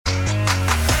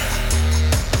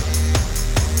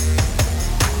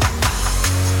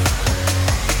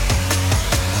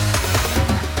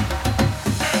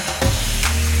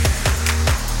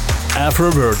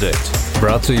Afroverdict,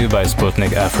 brought to you by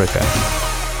Sputnik Africa.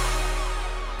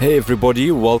 Hey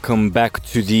everybody, welcome back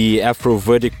to the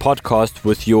Afroverdict podcast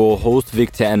with your host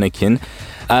Victor Anakin.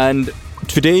 And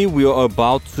today we are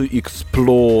about to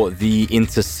explore the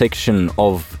intersection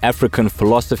of African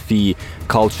philosophy,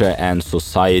 culture and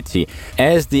society.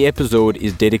 As the episode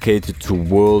is dedicated to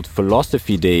World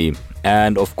Philosophy Day,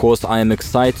 and of course, I am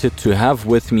excited to have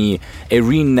with me a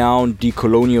renowned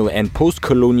decolonial and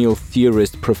postcolonial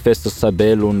theorist, Professor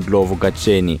Sabelo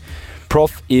Ndlovu-Gatsheni.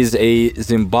 Prof is a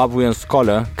Zimbabwean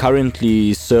scholar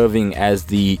currently serving as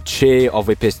the chair of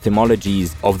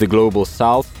epistemologies of the Global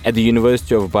South at the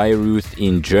University of Bayreuth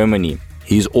in Germany.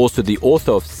 He is also the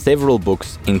author of several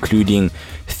books, including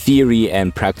Theory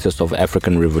and Practice of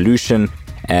African Revolution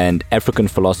and African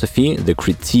Philosophy, The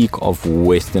Critique of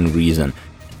Western Reason.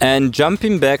 And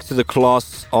jumping back to the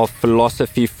class of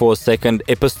philosophy for a second,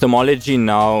 epistemology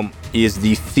now is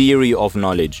the theory of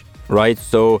knowledge, right?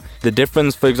 So the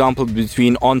difference, for example,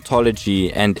 between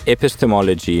ontology and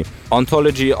epistemology.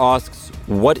 Ontology asks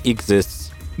what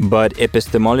exists, but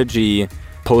epistemology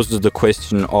poses the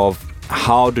question of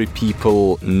how do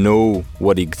people know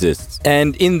what exists?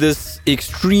 And in this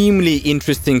extremely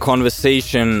interesting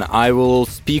conversation, I will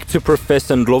speak to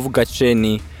Professor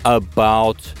Ndlovu-Gatsheni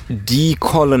about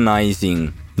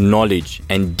decolonizing knowledge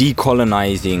and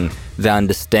decolonizing the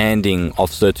understanding of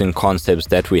certain concepts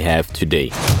that we have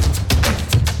today.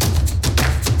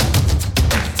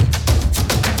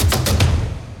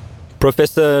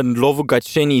 Professor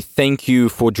Ndlovu-Gatsheni, thank you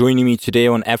for joining me today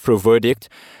on Afroverdict.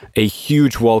 A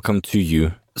huge welcome to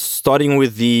you. Starting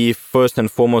with the first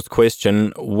and foremost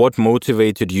question, what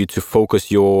motivated you to focus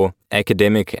your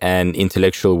academic and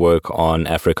intellectual work on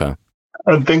Africa?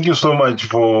 Thank you so much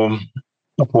for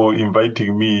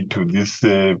inviting me to this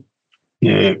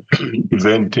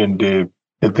event, and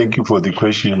thank you for the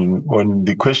question. On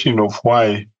the question of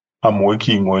why I'm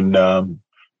working on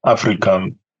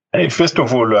Africa, first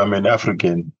of all, I'm an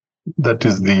African. That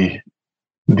is the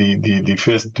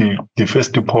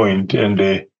first point, and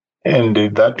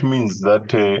that means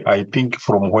that I think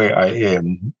from where I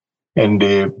am, and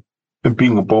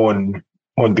being born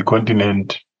on the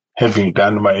continent, having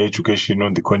done my education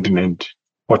on the continent,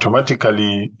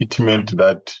 automatically it meant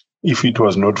that if it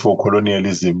was not for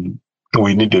colonialism,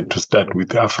 we needed to start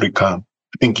with Africa,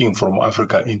 thinking from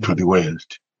Africa into the world.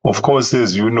 Of course,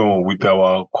 as you know, with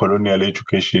our colonial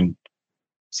education,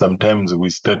 sometimes we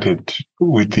started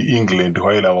with England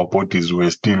while our bodies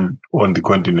were still on the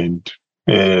continent.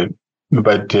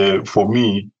 But for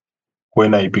me,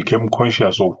 when I became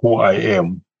conscious of who I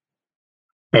am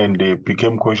and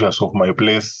became conscious of my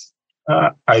place,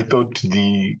 I thought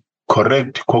the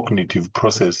correct cognitive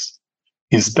process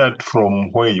is start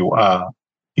from where you are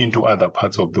into other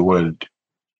parts of the world.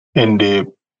 And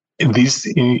this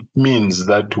means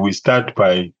that we start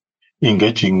by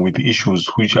engaging with issues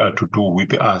which are to do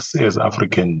with us as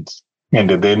Africans, and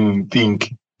then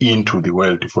think into the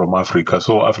world from Africa.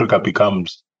 So Africa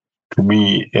becomes, to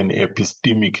me, an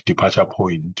epistemic departure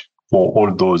point for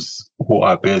all those who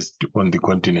are based on the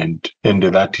continent. And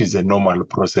that is a normal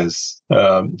process.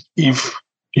 If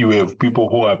you have people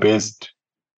who are based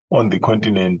on the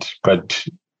continent, but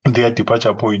their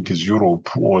departure point is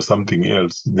Europe or something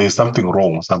else, there's something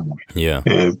wrong somewhere. Yeah.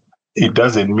 It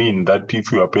doesn't mean that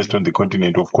if you are based on the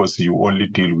continent, of course, you only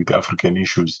deal with African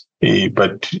issues.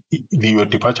 But your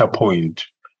departure point,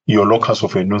 your locus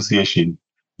of enunciation,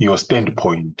 your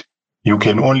standpoint, you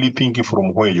can only think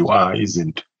from where you are,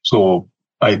 isn't? So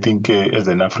I think as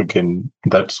an African,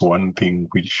 that's one thing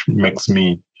which makes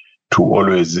me to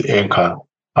always anchor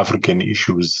African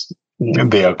issues.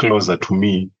 They are closer to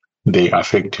me. They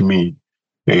affect me.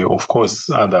 Of course,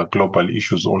 other global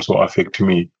issues also affect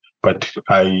me, but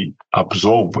I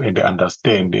absorb and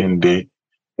understand and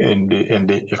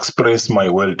express my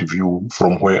worldview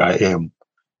from where I am.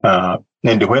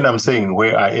 And when I'm saying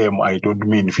where I am, I don't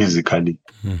mean physically.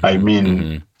 Mm-hmm. I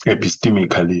mean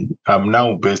epistemically. I'm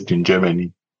now based in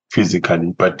Germany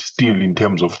physically, but still in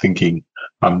terms of thinking,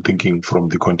 I'm thinking from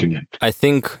the continent. I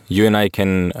think you and I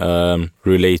can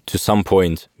relate to some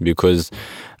point, because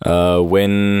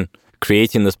when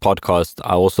creating this podcast,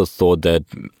 I also thought that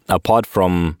apart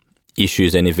from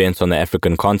issues and events on the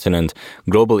African continent,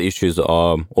 global issues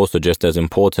are also just as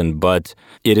important, but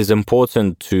it is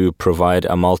important to provide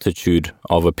a multitude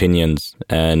of opinions.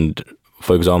 And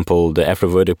for example, the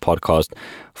Afroverdict podcast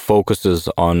focuses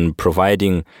on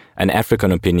providing an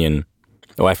African opinion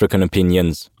or African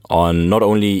opinions on not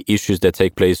only issues that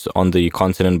take place on the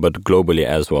continent, but globally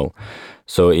as well.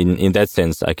 So in that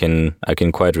sense, I can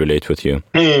quite relate with you.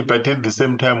 But at the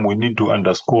same time, we need to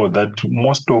underscore that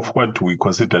most of what we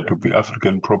consider to be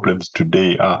African problems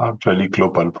today are actually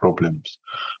global problems.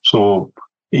 So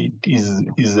it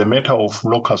is a matter of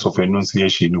locus of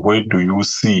enunciation. Where do you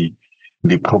see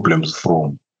the problems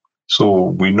from? So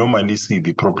we normally see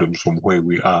the problems from where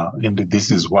we are. And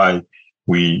this is why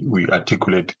we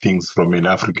articulate things from an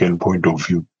African point of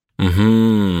view.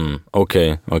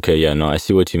 Okay. Yeah, no, I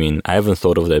see what you mean. I haven't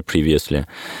thought of that previously.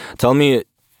 Tell me,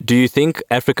 do you think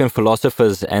African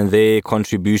philosophers and their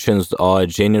contributions are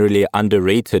generally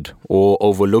underrated or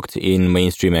overlooked in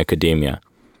mainstream academia?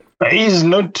 It's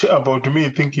not about me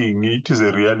thinking, it is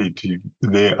a reality.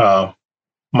 They are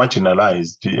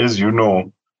marginalized. As you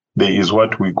know, there is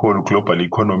what we call global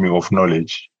economy of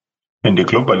knowledge. And the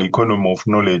global economy of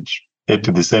knowledge, at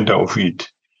the center of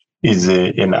it, is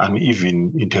an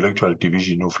uneven intellectual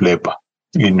division of labor,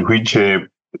 in which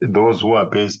those who are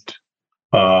based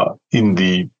on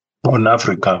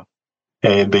Africa,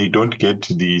 they don't get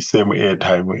the same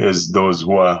airtime as those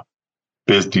who are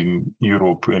based in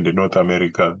Europe and North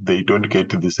America. They don't get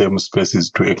the same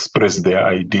spaces to express their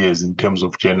ideas in terms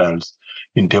of journals,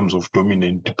 in terms of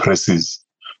dominant presses.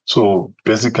 So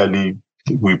basically,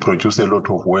 we produce a lot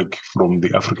of work from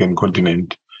the African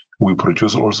continent. We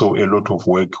produce also a lot of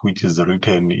work which is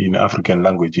written in African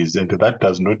languages, and that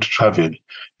does not travel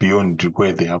beyond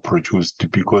where they are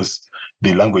produced, because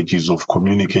the languages of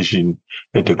communication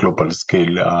at a global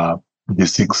scale are the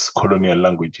 6 colonial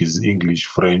languages: English,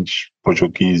 French,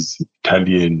 Portuguese,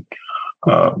 Italian.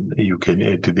 You can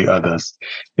add the others.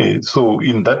 So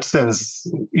in that sense,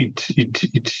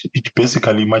 it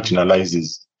basically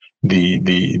marginalizes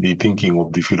the thinking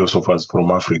of the philosophers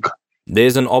from Africa.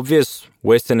 There's an obvious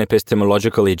Western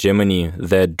epistemological hegemony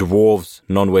that dwarfs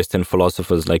non-Western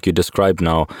philosophers like you described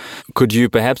now. Could you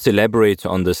perhaps elaborate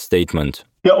on this statement?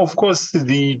 Yeah, of course,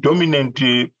 the dominant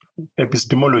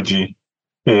epistemology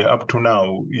up to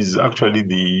now is actually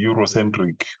the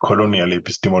Eurocentric colonial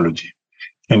epistemology.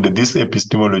 And this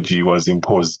epistemology was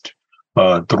imposed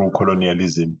through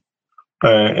colonialism.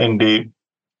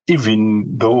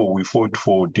 Even though we fought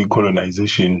for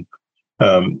decolonization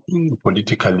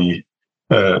politically,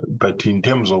 but in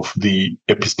terms of the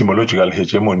epistemological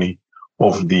hegemony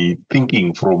of the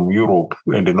thinking from Europe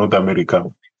and North America,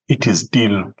 it is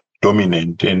still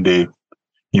dominant. And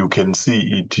you can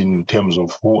see it in terms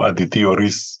of who are the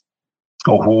theorists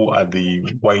or who are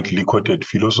the widely quoted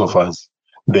philosophers.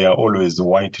 They are always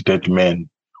white dead men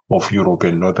of Europe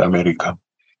and North America.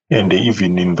 And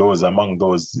even in those, among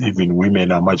those, even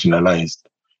women are marginalized.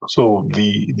 So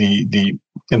the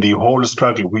whole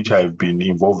struggle which I've been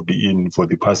involved in for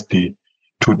the past 2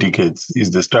 decades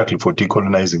is the struggle for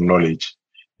decolonizing knowledge.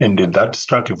 And that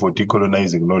struggle for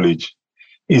decolonizing knowledge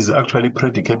is actually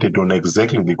predicated on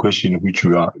exactly the question which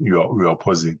you are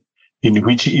posing, in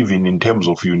which even in terms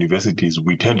of universities,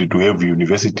 we tend to have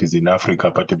universities in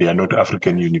Africa, but they are not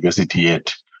African university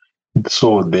yet.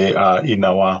 So they are in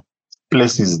our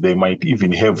places. They might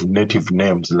even have native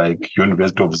names like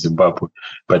University of Zimbabwe,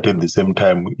 but at the same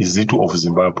time, Izitu of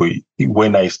Zimbabwe.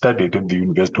 When I studied at the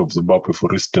University of Zimbabwe,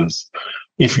 for instance,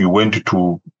 if you went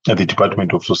to the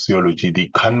Department of Sociology, the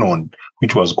canon,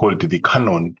 which was called the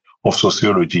canon of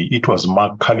sociology, it was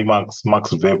Karl Marx,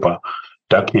 Max Weber,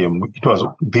 Durkheim. It was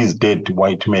these dead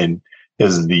white men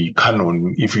as the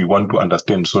canon. If you want to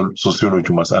understand sociology,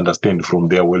 you must understand from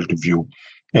their worldview.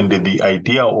 And the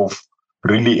idea of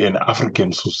really an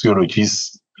African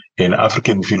sociologist, an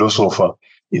African philosopher,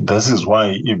 this is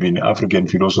why even African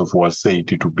philosophy was said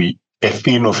to be a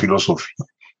philosophy.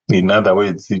 In other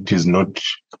words, it is not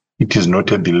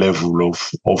at the level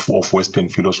of Western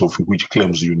philosophy, which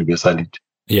claims universality.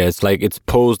 Yeah, it's like it's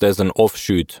posed as an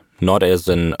offshoot, not as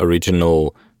an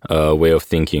original way of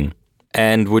thinking.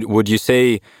 And would you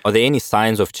say, are there any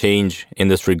signs of change in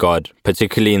this regard,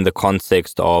 particularly in the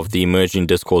context of the emerging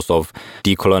discourse of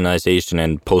decolonization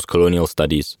and postcolonial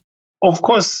studies? Of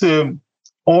course,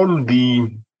 all the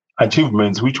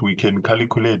achievements which we can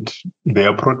calculate, they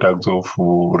are products of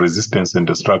resistance and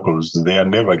the struggles. They are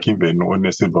never given on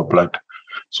a silver platter.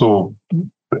 So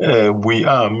we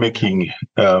are making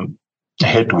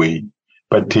headway.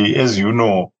 But as you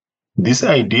know, this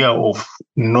idea of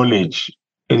knowledge,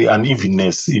 the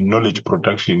unevenness in knowledge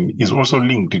production is also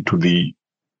linked to the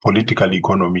political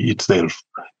economy itself,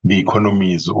 the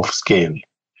economies of scale,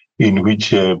 in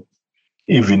which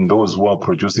even those who are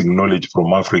producing knowledge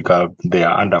from Africa, they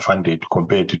are underfunded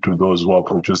compared to those who are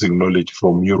producing knowledge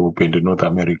from Europe and North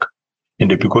America.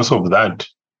 And because of that,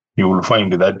 you will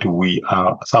find that we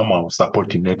are somehow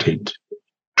subordinated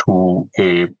to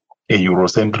a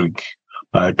Eurocentric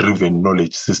driven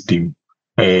knowledge system.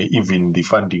 Even the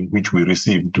funding which we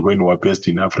received when we were based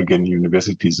in African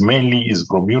universities mainly is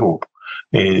from Europe.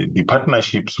 The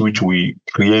partnerships which we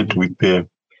create with the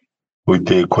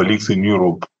colleagues in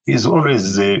Europe is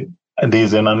always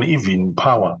there's an uneven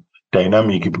power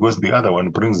dynamic, because the other one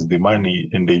brings the money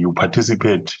and you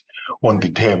participate on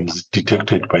the terms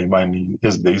detected by money.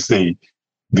 As they say,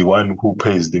 the one who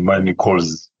pays the money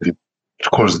calls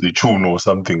the tune or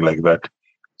something like that.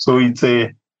 So it's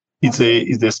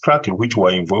a struggle which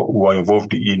we're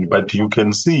involved in, but you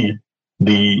can see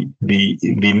the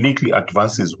little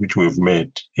advances which we've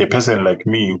made. A person like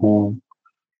me who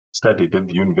studied at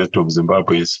the University of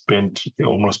Zimbabwe, spent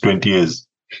almost 20 years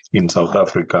in South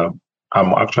Africa.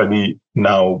 I'm actually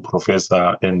now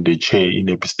professor and the chair in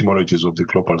epistemologies of the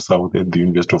Global South at the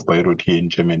University of Bayreuth here in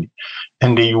Germany.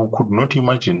 And you could not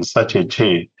imagine such a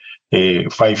chair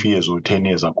 5 years or 10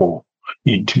 years ago.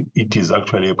 It is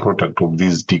actually a product of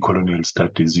these decolonial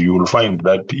studies. You will find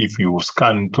that if you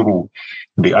scan through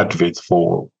the adverts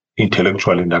for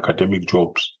intellectual and academic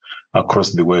jobs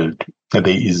across the world, there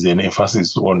is an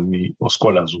emphasis on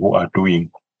scholars who are doing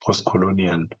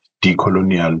postcolonial,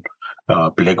 decolonial,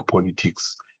 black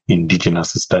politics,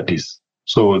 indigenous studies.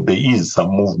 So there is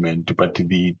some movement, but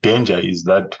the danger is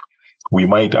that we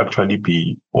might actually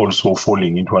be also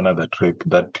falling into another trap,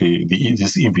 that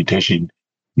this invitation,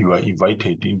 you are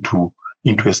invited into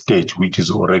a stage which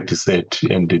is already set,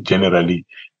 and generally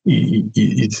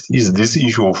it's this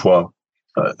issue of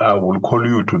I will call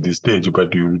you to the stage,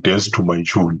 but you will dance to my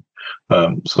tune.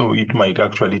 So it might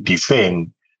actually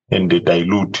defang and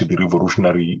dilute the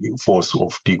revolutionary force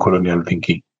of decolonial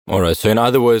thinking. All right. So in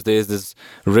other words, there's this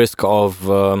risk of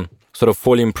sort of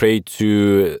falling prey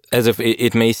to, as if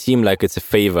it may seem like it's a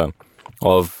favor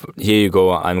of, here you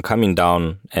go, I'm coming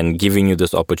down and giving you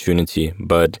this opportunity,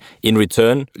 but in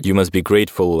return, you must be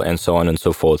grateful, and so on and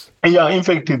so forth. Yeah, in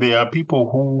fact, there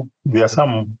are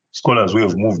some scholars who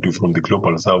have moved from the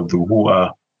Global South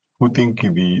who think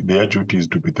their duty is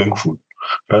to be thankful,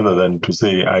 rather than to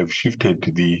say, I've shifted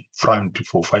the front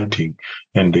for fighting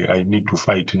and I need to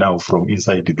fight now from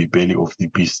inside the belly of the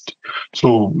beast.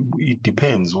 So it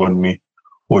depends on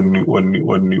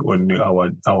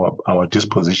our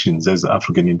dispositions as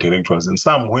African intellectuals. And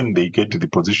some, when they get to the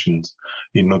positions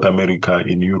in North America,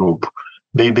 in Europe,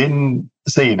 they then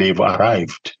say they've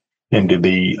arrived, and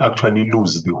they actually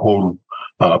lose the whole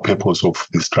purpose of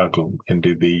the struggle, and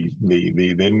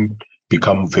they then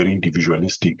become very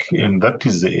individualistic, and that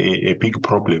is a big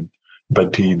problem.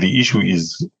 But the issue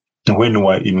is, when you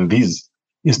are in these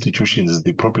institutions,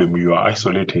 the problem, you are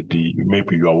isolated.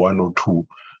 Maybe you are one or two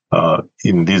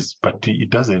in this, but it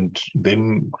doesn't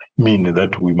then mean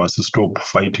that we must stop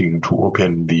fighting to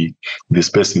open the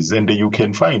spaces. And you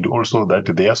can find also that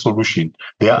their solution,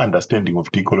 their understanding of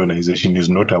decolonization is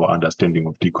not our understanding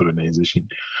of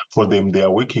decolonization. For them, they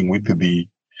are working with the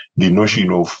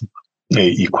notion of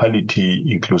equality,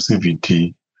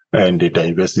 inclusivity, and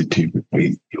diversity.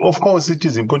 Of course, it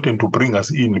is important to bring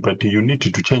us in, but you need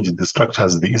to change the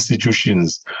structures, the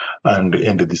institutions, and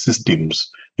the systems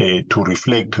to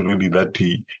reflect really that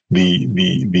the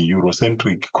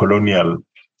Eurocentric, colonial,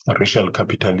 racial,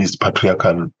 capitalist,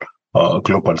 patriarchal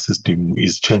global system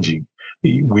is changing.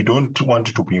 We don't want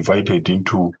to be invited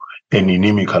into an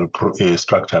inimical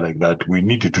structure like that. We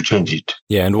need to change it.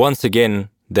 Yeah, and once again,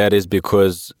 that is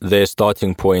because their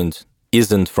starting point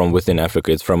isn't from within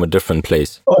Africa, it's from a different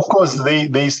place. Of course,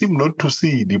 they seem not to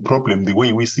see the problem the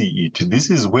way we see it. This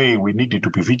is where we need to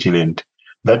be vigilant,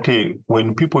 that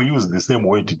when people use the same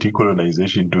word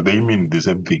decolonization, do they mean the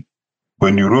same thing?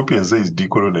 When Europeans say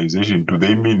decolonization, do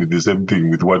they mean the same thing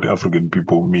with what African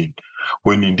people mean?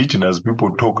 When indigenous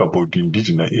people talk about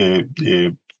indigenous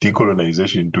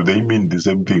decolonization, do they mean the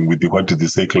same thing with what the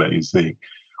secular is saying?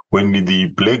 When the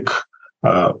black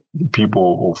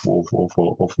people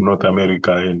of North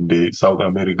America and South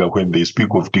America, when they speak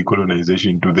of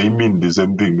decolonization, do they mean the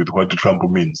same thing with what Trump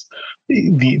means?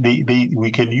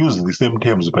 We can use the same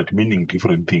terms, but meaning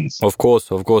different things. Of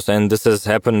course. And this has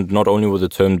happened not only with the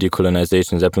term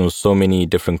decolonization, it's happened with so many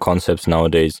different concepts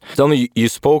nowadays. Tell me, you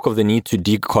spoke of the need to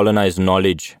decolonize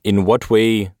knowledge. In what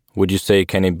way would you say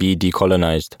can it be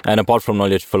decolonized? And apart from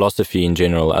knowledge, philosophy in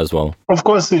general as well. Of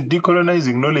course,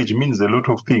 decolonizing knowledge means a lot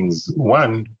of things.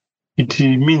 One, it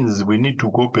means we need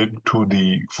to go back to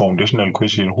the foundational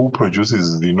question: who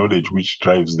produces the knowledge which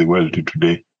drives the world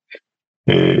today?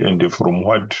 And from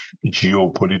what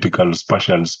geopolitical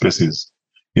spatial spaces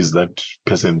is that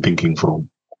person thinking from?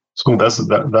 So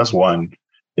that's one.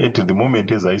 At the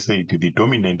moment, as I said, the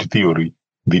dominant theory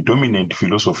the dominant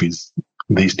philosophies,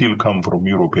 they still come from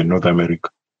Europe and North America.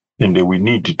 And we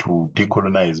need to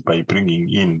decolonize by bringing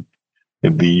in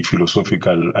the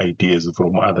philosophical ideas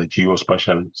from other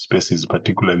geospatial spaces,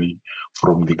 particularly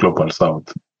from the global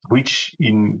south, which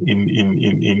in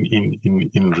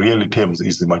real terms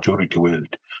is the majority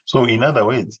world. So in other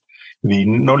words, the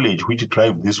knowledge which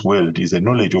drives this world is a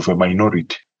knowledge of a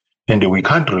minority. And we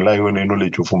can't rely on a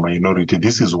knowledge of a minority.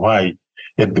 This is why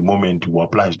at the moment we are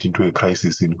plunged into a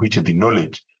crisis in which the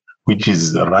knowledge which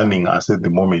is running us at the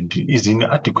moment is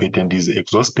inadequate and is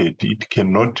exhausted. It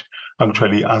cannot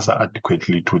actually answer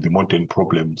adequately to the modern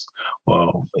problems.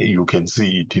 You can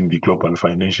see it in the global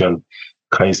financial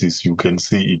crisis. You can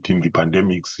see it in the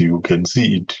pandemics. You can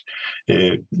see it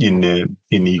in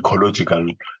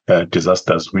ecological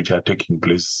disasters which are taking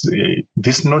place.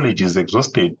 This knowledge is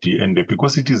exhausted, and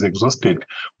because it is exhausted,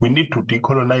 we need to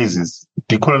decolonize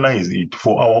it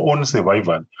for our own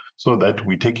survival, so that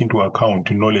we take into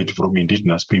account knowledge from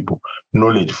indigenous people,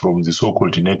 knowledge from the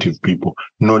so-called native people,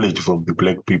 knowledge from the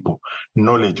black people,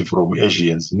 knowledge from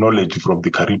Asians, knowledge from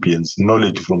the Caribbeans,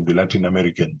 knowledge from the Latin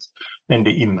Americans. And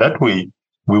in that way,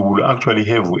 we will actually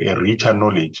have a richer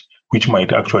knowledge, which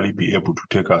might actually be able to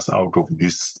take us out of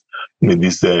this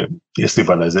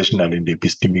civilizational and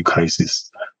epistemic crisis.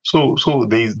 So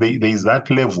there is that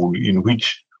level in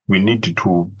which we need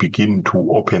to begin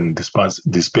to open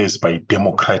the space by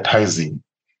democratizing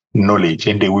knowledge.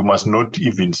 And we must not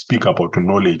even speak about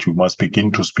knowledge. We must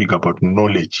begin to speak about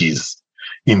knowledges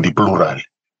in the plural.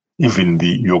 Even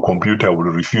your computer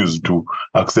will refuse to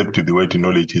accept the word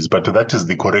knowledges, but that is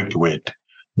the correct word.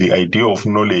 The idea of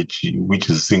knowledge, which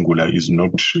is singular, is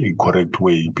not a correct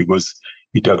way, because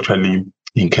it actually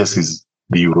encases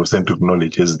the Eurocentric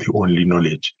knowledge as the only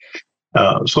knowledge.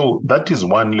 So that is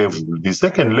one level. The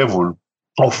second level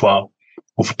of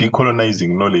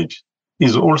decolonizing knowledge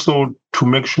is also to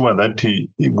make sure that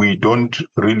we don't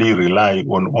really rely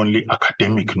on only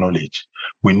academic knowledge.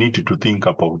 We need to think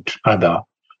about other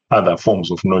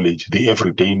forms of knowledge, the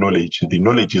everyday knowledge. The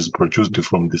knowledge is produced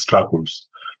from the struggles.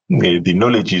 The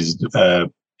knowledge is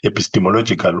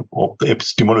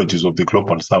epistemologies of the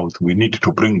global south. We need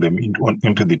to bring them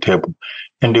into the table.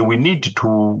 And we need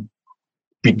to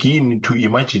begin to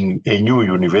imagine a new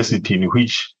university in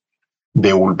which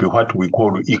there will be what we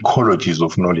call ecologies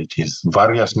of knowledges,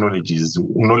 various knowledges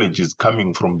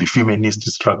coming from the feminist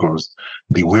struggles,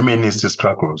 the womenist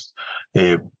struggles.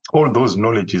 All those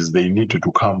knowledges, they need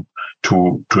to come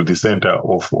to the center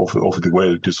of the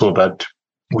world, so that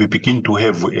we begin to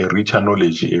have a richer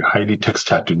knowledge, a highly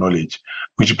textured knowledge,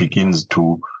 which begins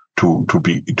to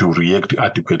react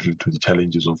adequately to the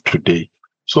challenges of today.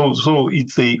 So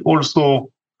it's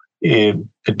also a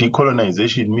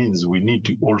decolonization means we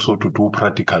need also to do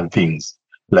practical things,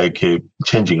 like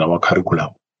changing our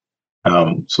curriculum,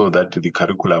 so that the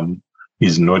curriculum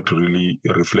is not really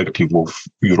reflective of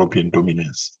European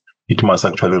dominance. It must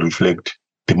actually reflect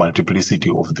the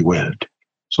multiplicity of the world.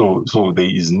 So there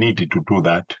is need to do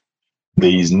that.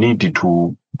 There is need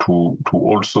to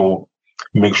also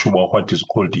make sure what is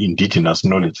called indigenous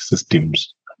knowledge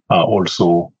systems are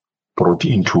also brought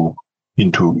into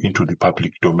the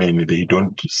public domain. They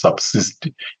don't subsist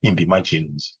in the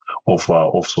margins of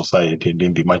society and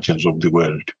in the margins of the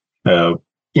world.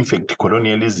 In fact,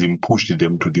 colonialism pushed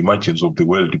them to the margins of the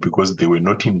world because they were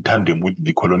not in tandem with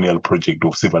the colonial project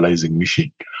of civilizing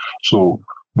mission. So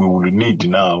we will need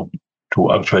now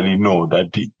to actually know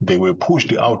that they were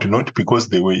pushed out not because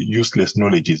they were useless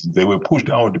knowledges. They were pushed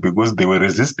out because they were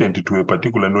resistant to a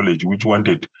particular knowledge which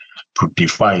wanted to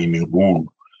define, rule,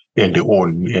 and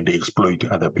own and exploit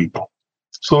other people.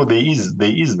 So there is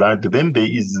that. Then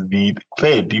there is the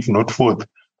third, if not fourth,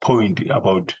 point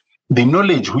about the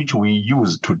knowledge which we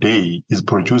use today is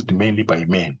produced mainly by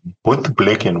men, both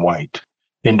black and white.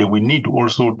 And we need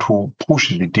also to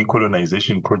push the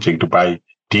decolonization project by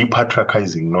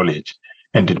depatriarchizing knowledge.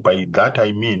 And by that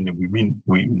I mean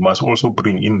we must also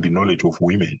bring in the knowledge of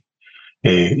women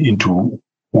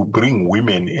we bring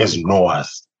women as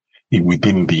knowers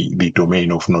within the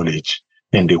domain of knowledge.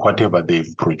 And whatever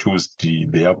they've produced,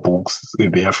 their books,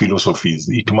 their philosophies,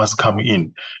 it must come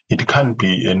in. It can't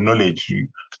be a knowledge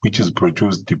which is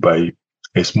produced by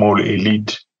a small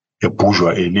elite, a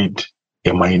bourgeois elite,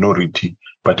 a minority,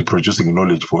 but producing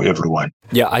knowledge for everyone.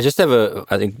 Yeah, I just have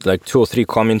I think like 2 or 3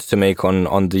 comments to make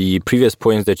on the previous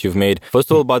points that you've made. First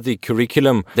of all, about the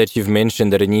curriculum that you've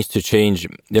mentioned, that it needs to change.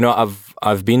 You know,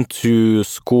 I've been to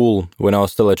school when I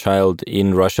was still a child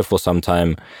in Russia for some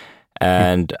time.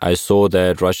 and I saw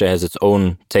that Russia has its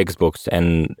own textbooks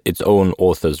and its own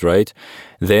authors, right?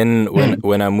 Then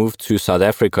when I moved to South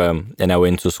Africa and I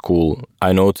went to school,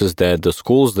 I noticed that the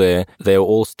schools there, they're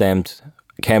all stamped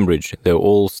Cambridge. They're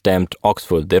all stamped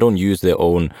Oxford. They don't use their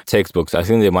own textbooks. I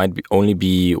think there might only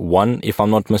be one, if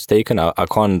I'm not mistaken. I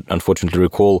can't, unfortunately,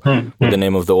 recall the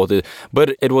name of the author.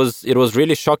 But it was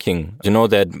really shocking,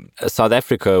 that South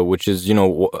Africa, which is,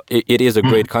 it is a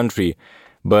great country,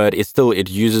 but it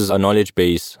uses a knowledge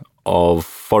base of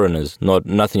foreigners,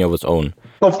 nothing of its own.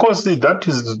 Of course, that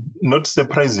is not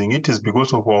surprising. It is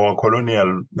because of our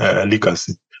colonial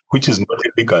legacy, which is not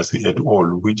a legacy at all,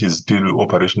 which is still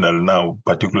operational now,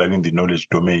 particularly in the knowledge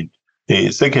domain.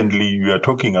 Secondly, we are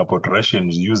talking about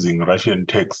Russians using Russian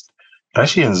text.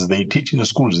 Russians, they teach in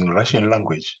schools in Russian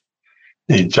language.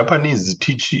 Japanese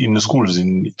teach in schools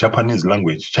in Japanese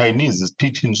language. Chinese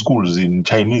teach in schools in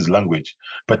Chinese language.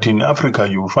 But in Africa,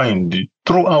 you find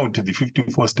throughout the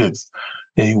 54 states,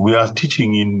 we are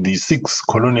teaching in the 6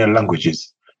 colonial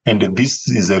languages. And this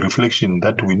is a reflection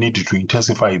that we need to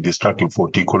intensify the struggle for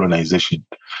decolonization.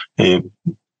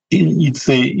 It's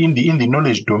in the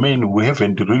knowledge domain, we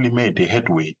haven't really made a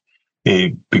headway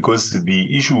because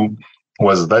the issue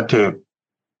was that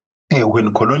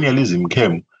when colonialism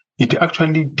came, it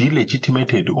actually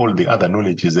delegitimated all the other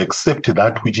knowledges except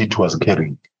that which it was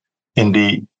carrying.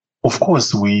 And of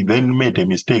course, we then made a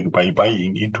mistake by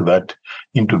buying into that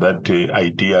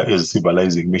idea as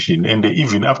civilizing mission. And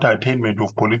even after attainment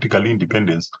of political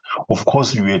independence, of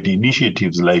course, we had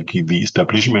initiatives like the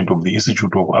establishment of the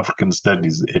Institute of African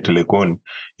Studies at Legon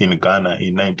in Ghana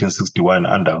in 1961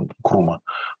 under Nkrumah,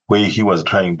 where he was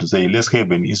trying to say, let's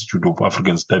have an Institute of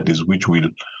African Studies which will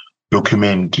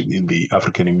document in the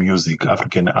African music,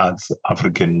 African arts,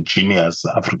 African genius,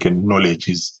 African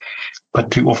knowledges.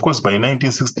 But of course, by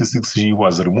 1966, he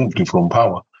was removed from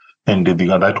power. And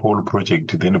that whole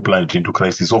project then plunged into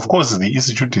crisis. Of course, the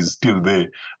institute is still there,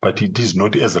 but it is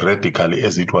not as radical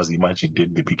as it was imagined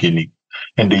in the beginning.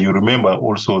 And you remember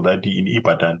also that in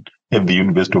Ibadan, at the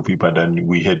University of Ibadan,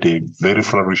 we had a very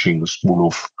flourishing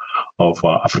school of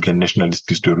African nationalist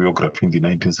historiography in the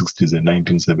 1960s and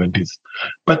 1970s.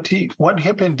 But what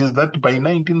happened is that by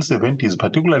 1970s,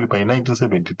 particularly by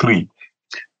 1973,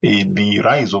 the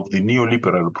rise of the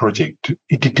neoliberal project,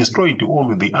 it destroyed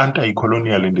all the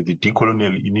anti-colonial and the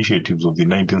decolonial initiatives of the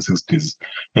 1960s.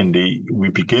 And we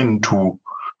began to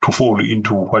fall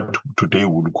into what today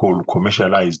we would call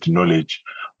commercialized knowledge,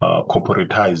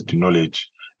 corporatized knowledge.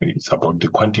 It's about the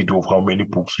quantity of how many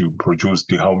books you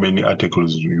produced, how many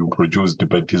articles you produced,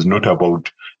 but it's not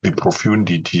about the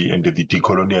profundity and the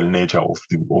decolonial nature of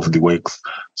the works.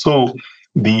 So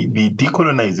the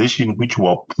decolonization which we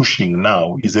are pushing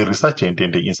now is a resurgent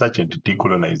and insurgent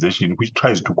decolonization which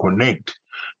tries to connect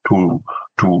to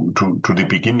the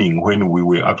beginning when we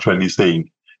were actually saying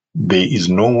there is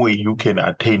no way you can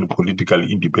attain political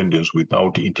independence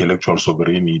without intellectual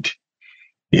sovereignty.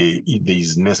 There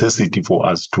is necessity for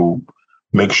us to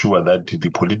make sure that the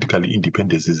political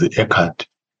independence is anchored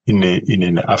in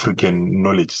an African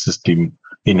knowledge system,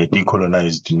 in a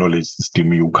decolonized knowledge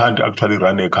system. You can't actually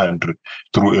run a country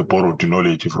through a borrowed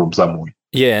knowledge from somewhere.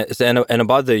 Yeah, and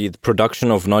about the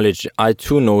production of knowledge, I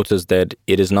too noticed that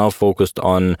it is now focused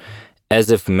on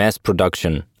as if mass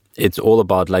production. It's all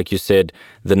about, like you said,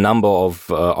 the number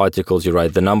of articles you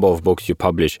write, the number of books you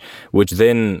publish, which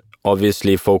then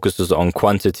obviously focuses on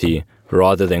quantity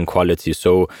rather than quality.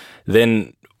 So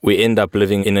then we end up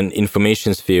living in an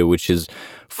information sphere which is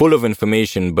full of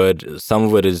information, but some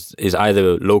of it is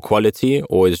either low quality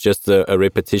or is just a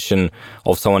repetition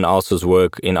of someone else's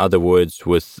work, in other words,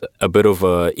 with a bit of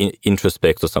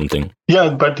introspect or something. Yeah,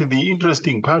 but the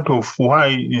interesting part of why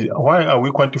are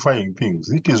we quantifying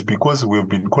things? It is because we've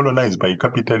been colonized by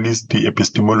capitalist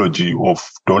epistemology of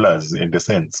dollars and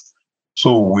cents.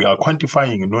 So we are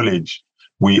quantifying knowledge.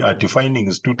 We are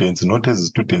defining students not as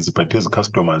students, but as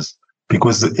customers,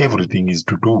 because everything is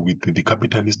to do with the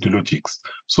capitalist logics.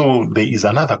 So there is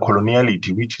another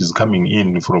coloniality which is coming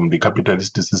in from the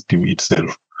capitalist system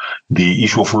itself. The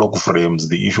issue of log frames,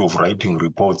 the issue of writing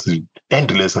reports,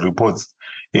 endless reports,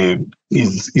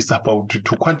 is about to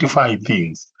quantify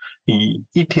things.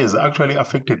 It has actually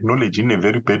affected knowledge in a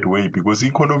very bad way because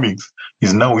economics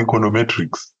is now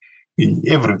econometrics.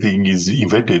 Everything is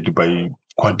invented by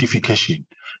quantification.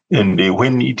 And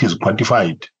when it is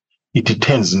quantified, it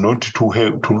tends not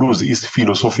to lose its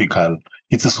philosophical,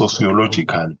 its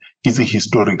sociological, its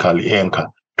historical anchor,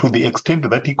 to the extent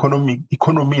that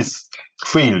economists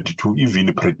failed to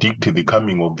even predict the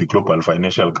coming of the global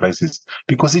financial crisis,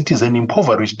 because it is an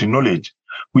impoverished knowledge,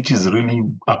 which is really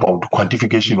about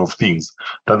quantification of things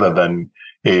rather than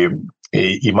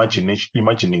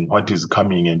imagining what is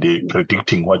coming and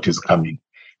predicting what is coming.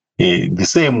 The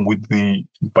same with the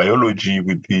biology,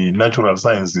 with the natural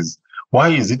sciences. Why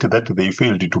is it that they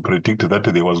failed to predict that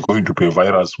there was going to be a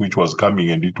virus which was coming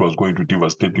and it was going to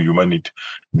devastate humanity,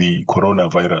 the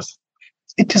coronavirus?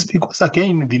 It is because,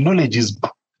 again, the knowledge is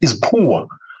poor.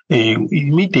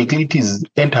 Immediately it is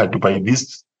entered by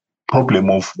this problem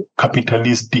of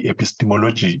capitalist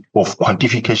epistemology of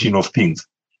quantification of things.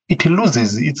 It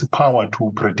loses its power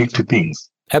to predict things.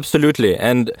 Absolutely.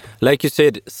 And like you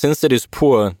said, since it is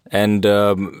poor and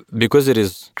because it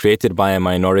is created by a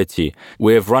minority,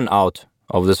 we have run out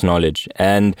of this knowledge.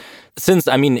 And since,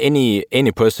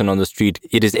 any person on the street,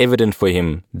 it is evident for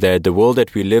him that the world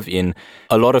that we live in,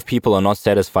 a lot of people are not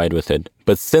satisfied with it.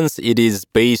 But since it is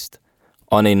based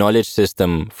on a knowledge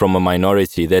system from a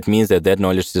minority, that means that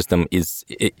knowledge system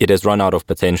it has run out of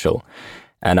potential.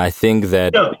 And I think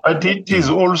that... Yeah, but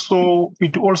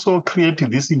it also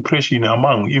created this impression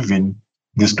among even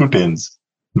the students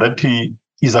that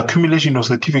is accumulation of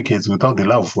certificates without the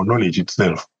love for knowledge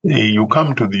itself. You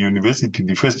come to the university,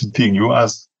 the first thing you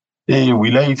ask,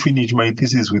 will I finish my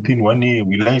thesis within 1 year?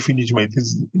 Will I finish my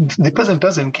thesis? The person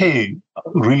doesn't care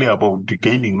really about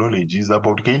gaining knowledge. It's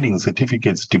about gaining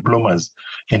certificates, diplomas,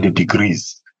 and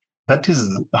degrees. That is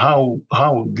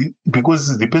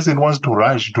because the person wants to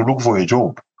rush to look for a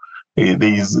job. There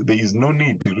is no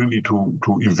need really to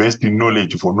invest in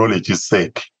knowledge for knowledge's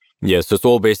sake. Yes, it's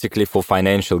all basically for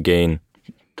financial gain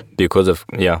because of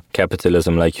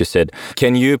capitalism, like you said.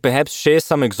 Can you perhaps share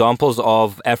some examples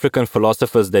of African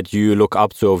philosophers that you look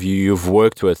up to, or you've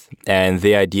worked with, and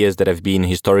their ideas that have been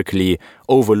historically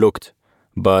overlooked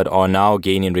but are now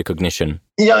gaining recognition?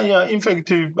 Yeah. In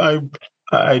fact,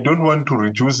 I don't want to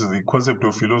reduce the concept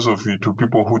of philosophy to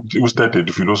people who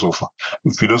started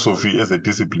philosophy as a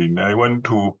discipline. I want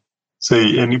to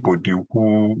say anybody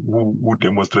who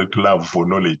demonstrates love for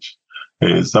knowledge,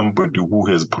 somebody who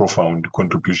has profound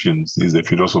contributions is a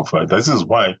philosopher. This is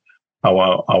why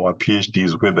our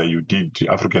PhDs, whether you did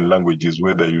African languages,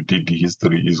 whether you did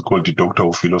history, is called the Doctor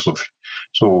of Philosophy.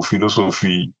 So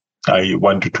philosophy, I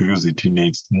wanted to use it in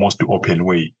its most open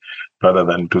way, rather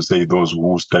than to say those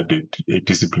who studied a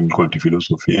discipline called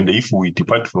philosophy. And if we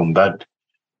depart from that,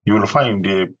 you will find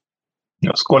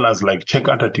scholars like Cheikh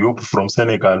Anta Diop from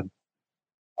Senegal,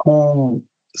 who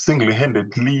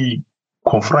single-handedly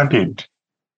confronted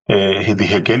the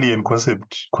Hegelian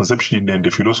conception and the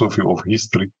philosophy of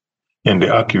history, and they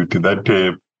argued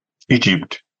that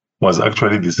Egypt was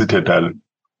actually the citadel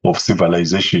of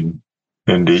civilization,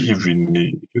 and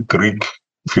even Greek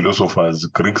philosophers,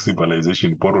 Greek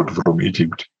civilization borrowed from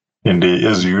Egypt. And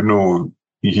as you know,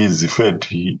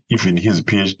 even his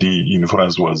PhD in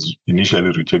France was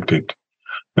initially rejected.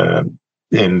 And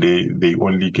they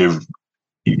only gave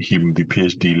him the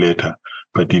PhD later.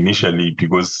 But initially,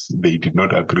 because they did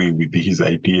not agree with his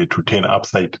idea to turn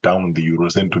upside down the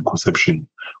Eurocentric conception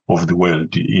of the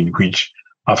world, in which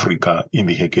Africa, in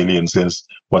the Hegelian sense,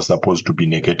 was supposed to be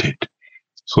negated.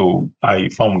 So I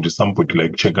found somebody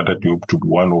like Cheikh Anta Diop to be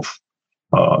one of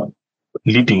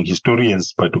leading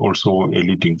historians, but also a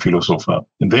leading philosopher.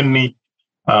 And then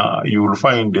you will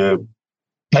find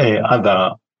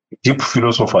other deep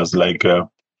philosophers like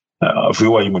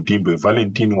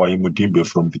Valentin Waimudimbe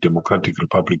from the Democratic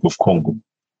Republic of Congo,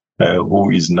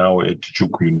 who is now at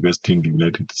Duke University in the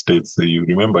United States. You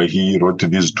remember he wrote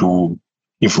these two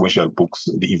influential books,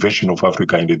 The Invention of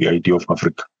Africa and The Idea of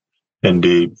Africa. And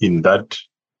in that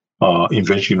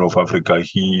invention of Africa,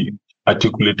 he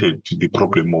articulated the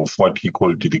problem of what he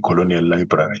called the colonial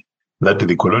library, that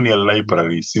the colonial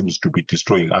library seems to be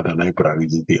destroying other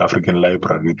libraries, the African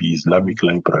library, the Islamic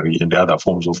library, and the other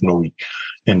forms of knowing.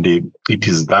 And it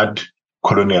is that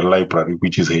colonial library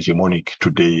which is hegemonic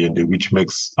today and which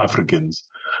makes Africans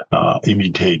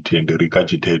imitate and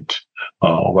regurgitate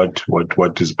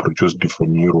what is produced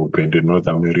from Europe and North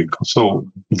America. So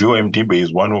VOMDB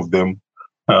is one of them.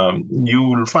 You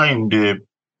will find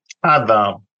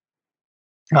other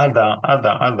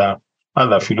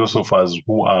philosophers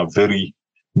who are very,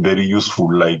 very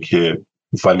useful, like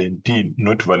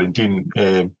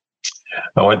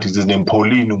what is his name?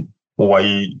 Pauline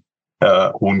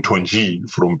Untonji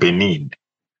from Benin,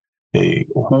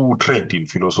 who trained in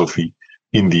philosophy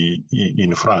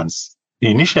in France.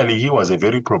 Initially, he was a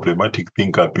very problematic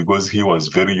thinker because he was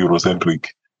very Eurocentric,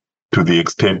 to the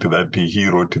extent that he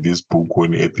wrote this book on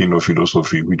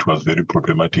ethnophilosophy, which was very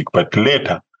problematic. But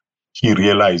later, he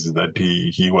realized that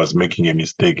he was making a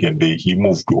mistake, and he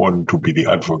moved on to be the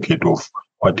advocate of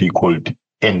what he called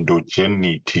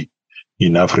endogeneity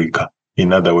in Africa.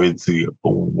 In other words,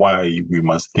 why we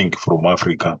must think from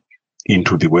Africa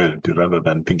into the world rather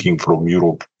than thinking from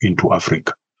Europe into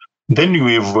Africa. Then you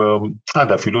have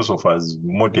other philosophers,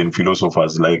 modern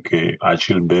philosophers like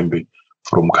Achille Mbembe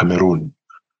from Cameroon,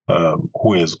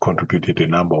 who has contributed a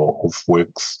number of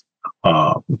works,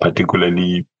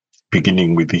 particularly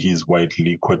beginning with his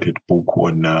widely quoted book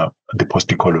on the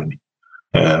post-colony,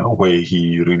 where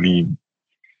he really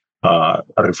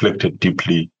reflected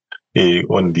deeply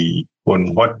on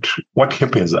what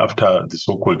happens after the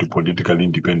so-called political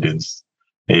independence.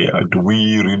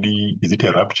 Is it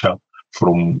a rupture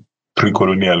from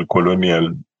pre-colonial,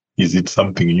 colonial? Is it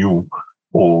something new,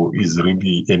 or is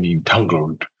really an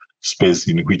entangled space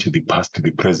in which the past,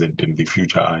 the present, and the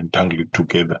future are entangled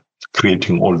together,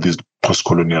 creating all these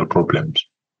post-colonial problems?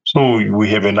 So we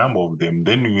have a number of them.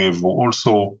 Then we have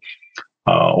also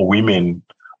women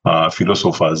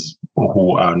philosophers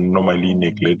who are normally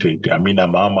neglected. Amina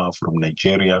Mama from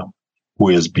Nigeria, who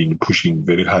has been pushing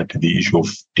very hard the issue of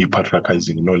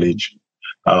depatriarchizing knowledge.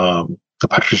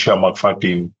 Patricia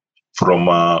McFadden from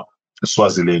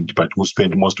Swaziland, but who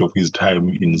spent most of his time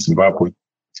in Zimbabwe.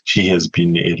 She has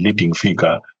been a leading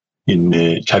figure in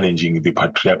challenging the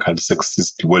patriarchal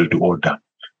sexist world order.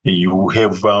 You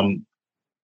have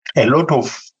a lot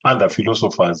of other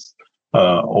philosophers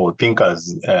or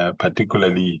thinkers,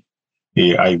 particularly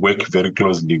I work very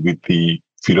closely with the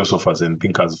philosophers and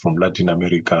thinkers from Latin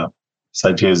America,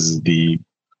 such as the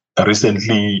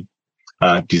recently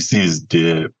deceased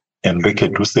Enrique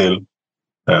Dussel,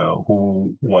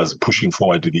 who was pushing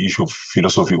forward the issue of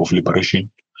philosophy of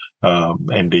liberation.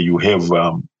 And you have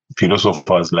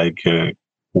philosophers like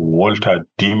Walter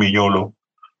Di Mignolo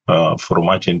from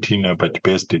Argentina, but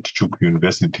based at Chuuk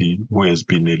University, who has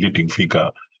been a leading figure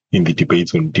in the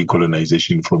debates on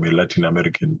decolonization from a Latin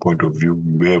American point of view.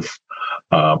 We have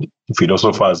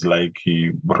philosophers like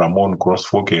Ramon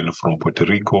Grossfogel from Puerto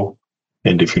Rico,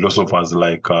 and the philosophers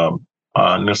like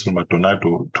Nelson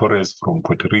Maldonado Torres from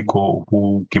Puerto Rico,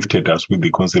 who gifted us with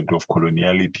the concept of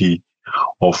coloniality,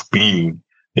 of being,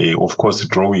 of course,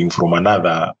 drawing from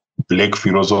another Black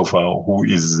philosopher who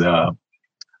is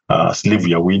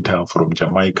Sylvia Wynter from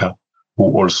Jamaica, who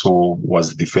also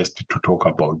was the first to talk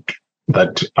about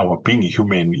that our being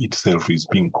human itself is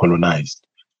being colonized.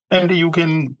 And you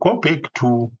can go back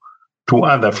to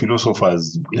other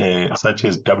philosophers such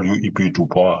as W.E.B. Du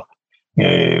Bois,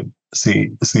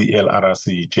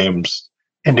 C.L.R.C. James,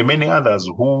 and many others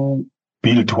who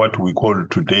built what we call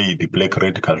today the Black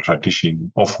radical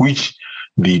tradition, of which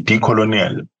the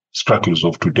decolonial struggles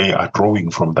of today are drawing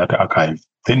from that archive.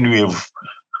 Then we have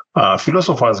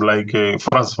philosophers like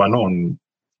Frantz Fanon,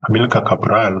 Amilcar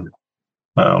Cabral,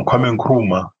 Kwame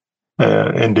Nkrumah,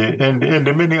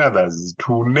 and many others.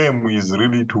 To name is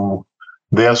really to.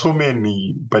 There are so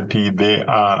many, but they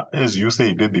are, as you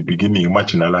said at the beginning,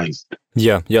 marginalized.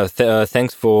 Yeah.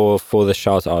 Thanks for the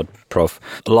shout out, Prof.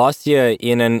 Last year,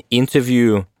 in an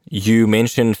interview, you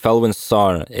mentioned Felwine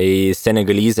Sarr, a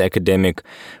Senegalese academic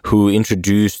who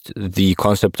introduced the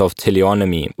concept of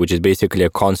teleonomy, which is basically a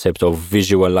concept of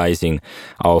visualizing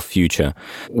our future.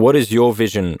 What is your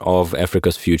vision of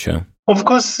Africa's future? Of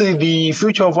course, the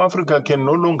future of Africa can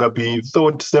no longer be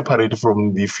thought separate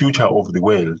from the future of the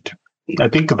world. I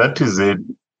think that is a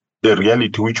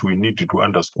reality which we need to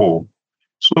underscore.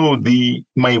 So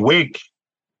my work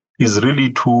is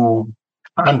really to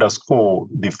underscore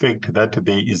the fact that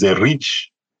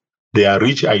there are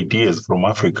rich ideas from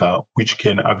Africa which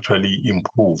can actually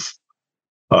improve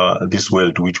this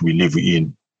world which we live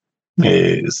in.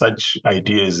 Such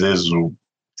ideas as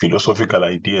philosophical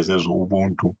ideas as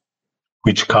Ubuntu,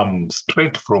 which come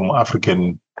straight from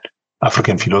African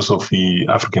philosophy,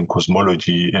 African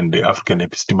cosmology, and the African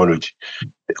epistemology,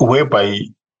 whereby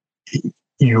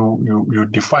you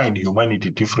define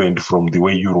humanity different from the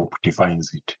way Europe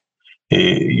defines it.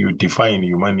 You define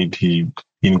humanity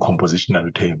in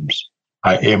compositional terms.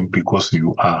 I am because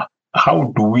you are.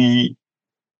 How do we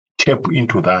tap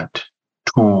into that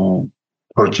to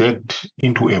project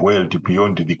into a world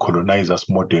beyond the colonizers'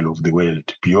 model of the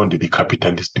world, beyond the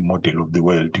capitalist model of the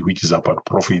world, which is about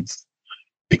profits?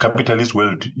 The capitalist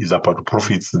world is about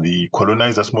profits. The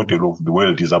colonizers' model of the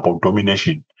world is about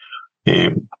domination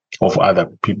of other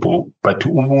people. But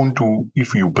Ubuntu,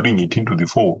 if you bring it into the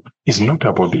fore, is not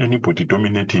about anybody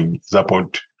dominating. It's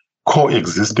about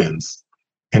coexistence.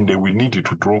 And we need to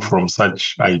draw from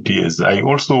such ideas. I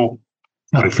also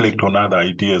reflect on other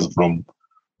ideas from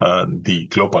the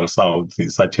global south,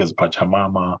 such as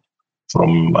Pachamama,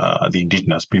 from the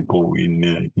indigenous people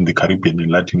in the Caribbean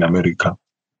and Latin America,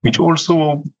 which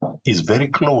also is very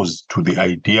close to the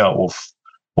idea of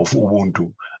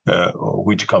Ubuntu,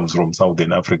 which comes from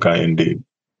Southern Africa and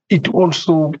it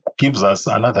also gives us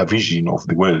another vision of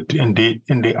the world. And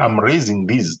I'm raising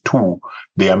these two,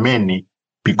 there are many,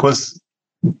 because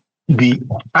the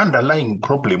underlying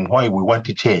problem why we want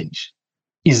to change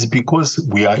is because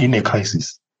we are in a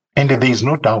crisis. And there is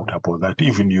no doubt about that.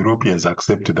 Even Europeans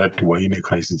accept that we are in a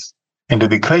crisis. And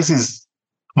the crisis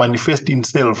manifests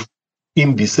itself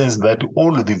in the sense that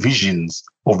all the visions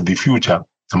of the future,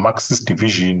 Marxist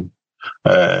vision,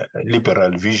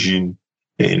 liberal vision,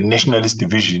 nationalist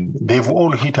vision, they've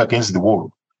all hit against the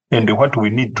wall. And what we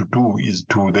need to do is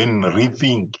to then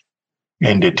rethink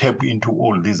and tap into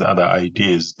all these other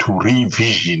ideas to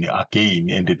revision again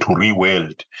and to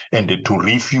reworld and to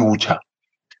refuture.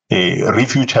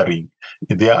 Refuturing.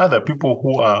 There are other people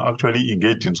who are actually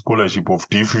engaged in scholarship of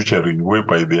defuturing,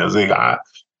 whereby they are saying,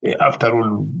 after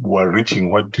all, we're reaching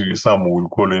what some will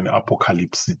call an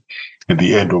apocalypse at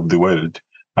the end of the world.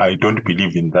 I don't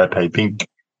believe in that. I think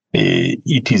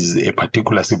it is a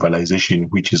particular civilization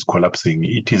which is collapsing.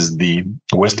 It is the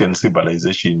Western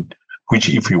civilization, which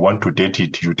if you want to date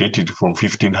it, you date it from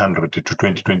 1500 to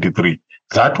 2023.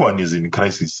 That one is in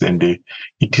crisis and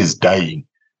it is dying.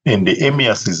 And the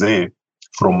Emir Cisse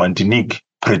from Martinique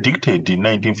predicted in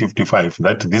 1955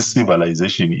 that this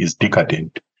civilization is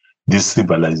decadent. This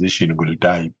civilization will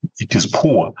die. It is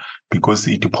poor because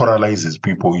it polarizes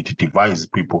people, it divides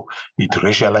people, it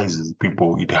racializes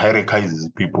people, it hierarchizes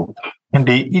people. And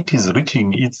it is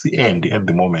reaching its end at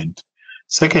the moment.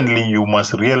 Secondly, you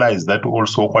must realize that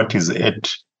also what is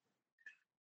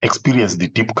experienced the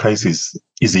deep crisis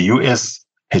is the US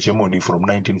hegemony from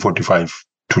 1945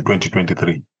 to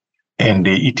 2023. And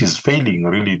it is failing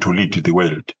really to lead the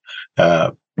world.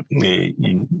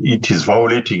 It is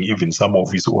violating even some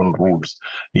of its own rules.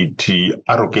 It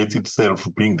arrogates itself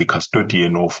being the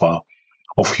custodian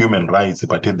of human rights,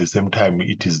 but at the same time,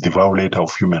 it is the violator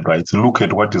of human rights. Look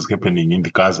at what is happening in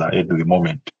the Gaza at the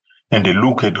moment, and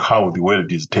look at how the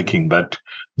world is taking that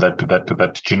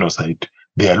genocide.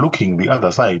 They are looking the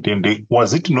other side, and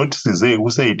was it not Cisse who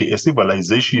said a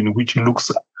civilization which looks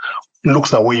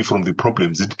away from the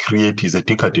problems it creates is a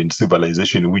decadent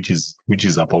civilization which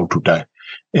is about to die,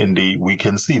 and we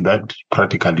can see that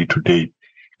practically today.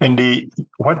 And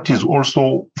what is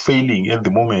also failing at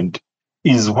the moment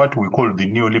is what we call the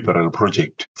neoliberal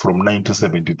project from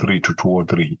 1973 to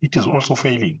 2003. It is also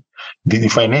failing. The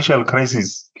financial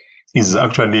crisis is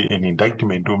actually an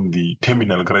indictment on the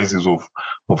terminal crisis of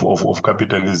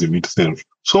capitalism itself.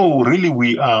 So really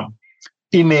we are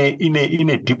in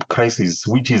a deep crisis,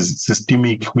 which is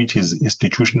systemic, which is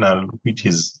institutional, which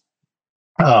is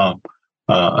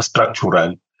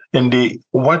structural. And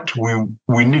what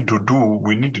we need to do,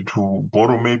 we need to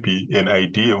borrow maybe an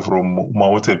idea from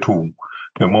Mao Zedong.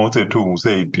 Mao Zedong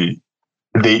said,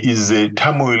 there is a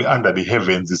turmoil under the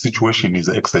heavens, the situation is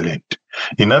excellent.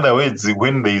 In other words,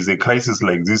 when there is a crisis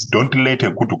like this, don't let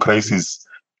a good crisis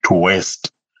to waste.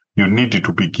 You need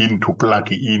to begin to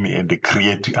plug in and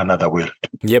create another world.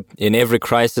 Yep, in every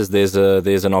crisis there's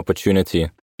an opportunity.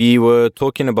 We were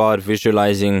talking about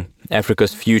visualizing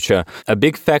Africa's future. A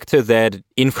big factor that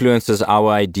influences our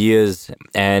ideas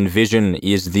and vision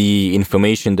is the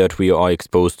information that we are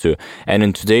exposed to. And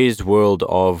in today's world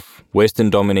of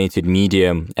Western-dominated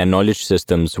media and knowledge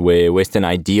systems where Western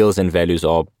ideals and values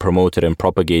are promoted and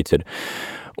propagated,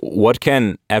 what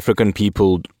can African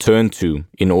people turn to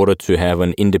in order to have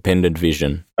an independent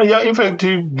vision? Yeah, in fact,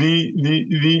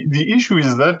 the issue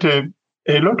is that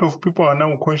a lot of people are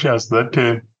now conscious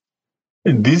that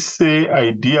this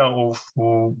idea of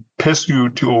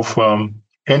pursuit of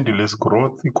endless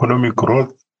growth, economic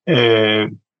growth,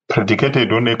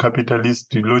 predicated on a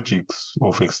capitalist logics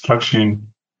of extraction,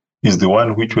 is the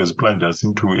one which was plunged us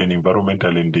into an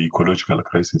environmental and ecological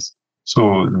crisis.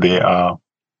 So they are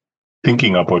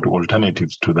thinking about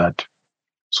alternatives to that.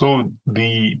 So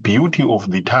the beauty of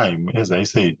the time, as I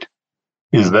said,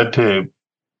 is that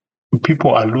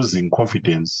people are losing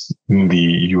confidence in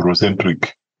the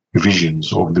Eurocentric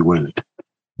visions of the world.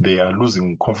 They are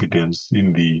losing confidence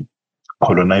in the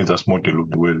colonizers' model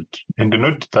of the world. And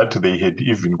not that they had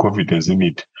even confidence in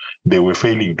it, they were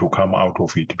failing to come out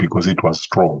of it because it was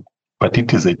strong. But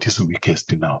it is at its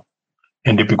weakest now.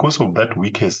 And because of that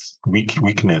weakness,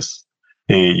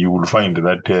 you will find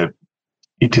that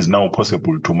it is now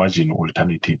possible to imagine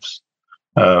alternatives.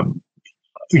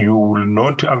 You will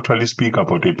not actually speak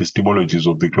about epistemologies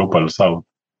of the global south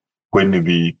when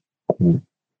the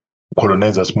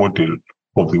colonizers' model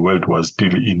of the world was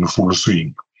still in full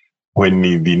swing, when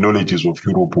the knowledges of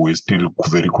Europe were still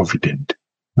very confident.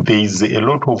 There is a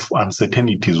lot of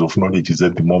uncertainties of knowledges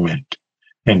at the moment.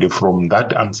 And from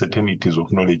that uncertainties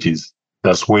of knowledges,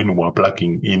 that's when we're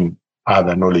plugging in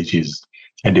other knowledges.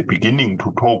 and they're beginning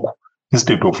to talk,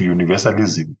 instead of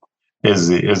universalism as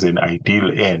an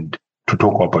ideal end, to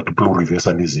talk about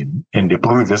pluriversalism. And the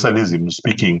pluriversalism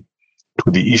speaking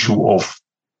to the issue of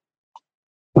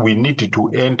we need to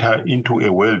enter into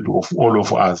a world of all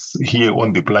of us here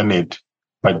on the planet,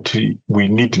 but we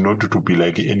need not to be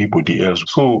like anybody else.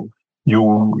 So you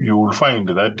will find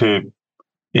that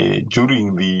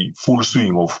during the full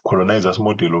swing of colonizers'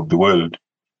 model of the world,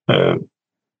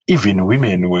 even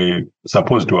women were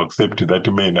supposed to accept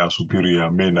that men are superior,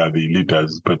 men are the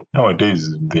leaders. But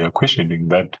nowadays they are questioning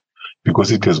that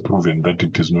because it has proven that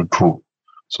it is not true.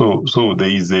 So there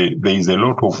is a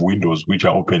lot of windows which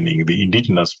are opening. The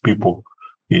indigenous people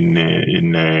in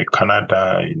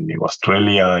Canada, in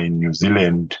Australia, in New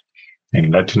Zealand,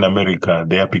 in Latin America,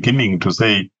 they are beginning to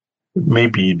say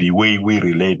maybe the way we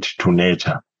relate to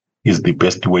nature is the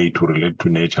best way to relate to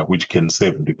nature, which can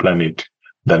save the planet,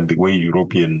 than the way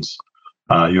European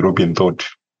thought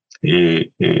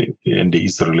and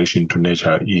its relation to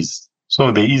nature is.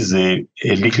 So there is a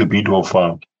little bit of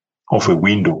a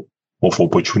window of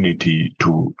opportunity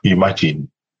to imagine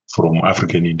from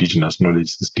African indigenous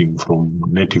knowledge system, from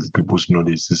native people's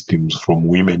knowledge systems, from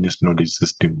women's knowledge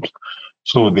systems.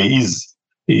 So there is,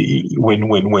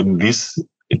 when this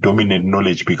dominant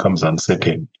knowledge becomes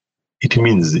uncertain, it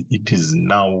means it is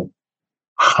now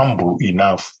humble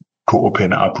enough to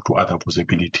open up to other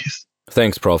possibilities.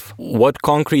 Thanks, Prof. What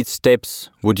concrete steps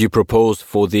would you propose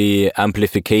for the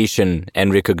amplification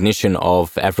and recognition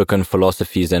of African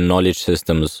philosophies and knowledge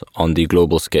systems on the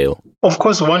global scale? Of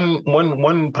course,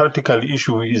 one practical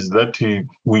issue is that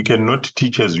we cannot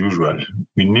teach as usual.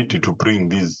 We need to bring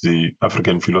these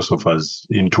African philosophers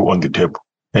on the table,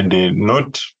 and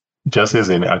not just as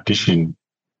an addition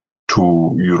to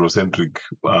Eurocentric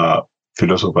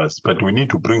philosophers, but we need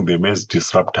to bring them as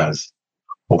disruptors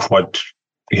of what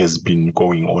has been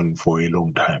going on for a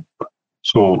long time.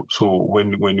 So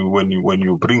when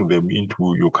you bring them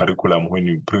into your curriculum, when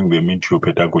you bring them into your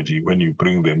pedagogy, when you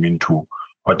bring them into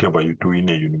whatever you do in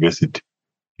a university,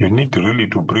 you need really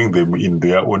to bring them in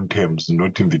their own terms,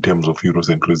 not in the terms of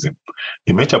Eurocentrism.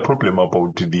 The major problem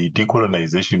about the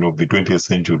decolonization of the 20th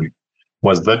century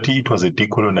was that it was a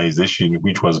decolonization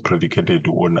which was predicated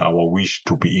on our wish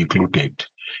to be included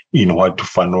in what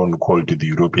Fanon called the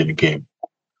European game.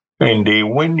 And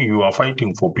when you are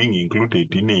fighting for being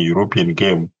included in a European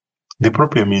game, the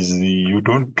problem is you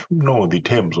don't know the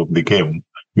terms of the game.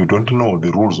 You don't know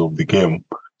the rules of the game.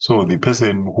 So the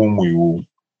person whom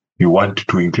you want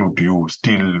to include you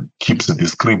still keeps the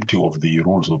script of the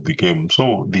rules of the game.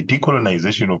 So the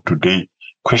decolonization of today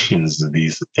questions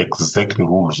these exact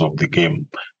rules of the game,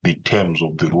 the terms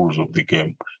of the rules of the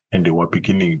game. And they were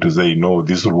beginning to say, no,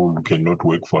 this rule cannot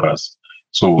work for us.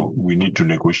 So we need to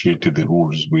negotiate the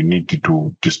rules. We need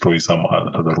to destroy some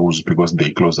other rules because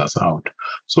they close us out.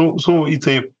 So it's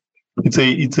an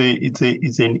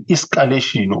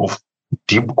escalation of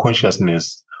deep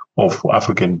consciousness of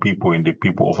African people and the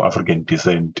people of African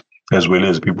descent, as well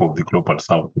as people of the global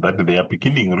south, that they are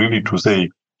beginning really to say,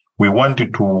 we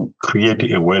wanted to create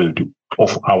a world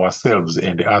of ourselves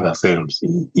and other selves.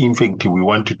 In fact, we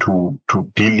wanted to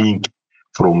de-link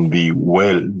from the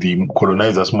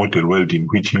colonizers' model world in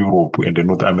which Europe and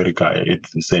North America are at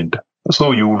the center.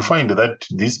 So you will find that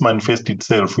this manifests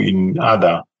itself in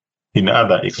other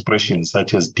expressions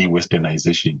such as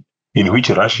de-Westernization, in which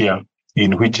Russia,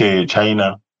 in which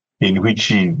China, in which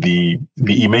the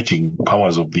emerging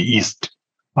powers of the East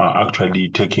are actually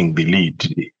taking the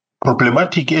lead.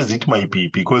 Problematic as it might be,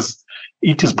 because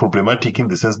it is problematic in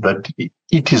the sense that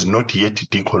it is not yet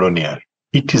decolonial.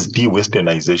 It is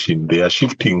de-Westernization. They are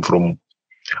shifting from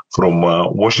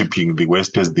worshipping the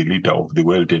West as the leader of the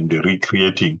world and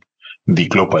recreating the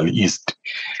global East.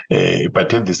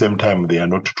 But at the same time, they are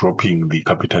not dropping the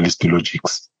capitalist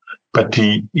logics. But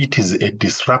it is a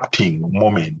disrupting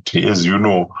moment. As you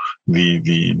know,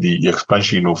 the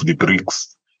expansion of the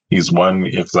BRICS is one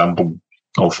example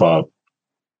of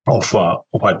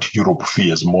what Europe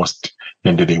fears most,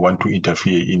 and they want to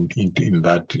interfere in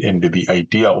that. And the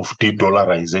idea of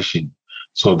de-dollarization,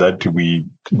 so that we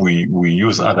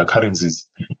use other currencies,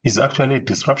 is actually a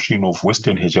disruption of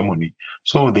Western hegemony.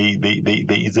 So there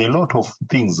is a lot of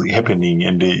things happening,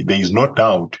 and there is no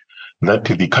doubt that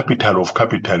the capital of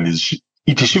capital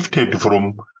it shifted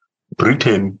from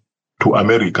Britain to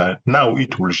America. Now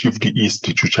it will shift east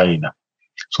to China.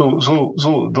 So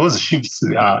those shifts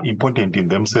are important in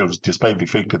themselves, despite the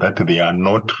fact that they are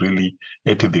not really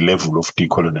at the level of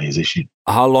decolonization.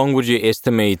 How long would you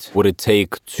estimate would it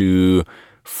take to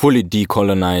fully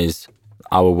decolonize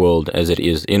our world as it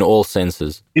is, in all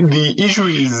senses? The issue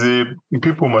is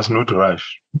people must not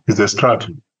rush. It's a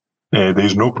struggle. There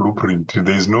is no blueprint.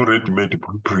 There is no ready-made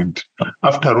blueprint.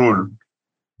 After all,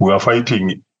 we are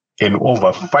fighting an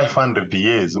over 500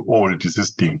 years old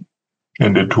system.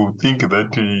 And to think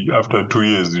that after 2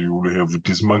 years you will have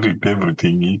dismantled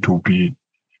everything, it will be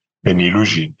an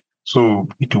illusion. So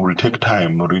it will take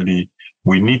time, really.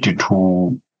 We need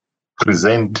to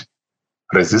present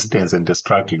resistance and the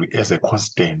struggle as a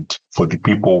constant for the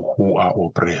people who are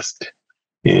oppressed.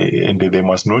 And they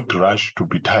must not rush to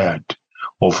be tired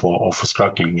of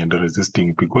struggling and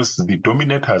resisting, because the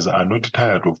dominators are not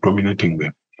tired of dominating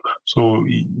them. So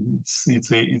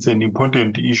it's an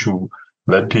important issue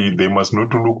that they must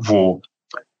not look for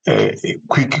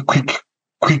quick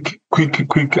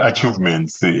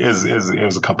achievements.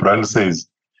 As Cabral says,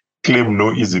 claim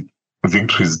no easy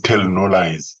victories, tell no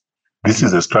lies. This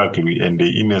is a struggle, and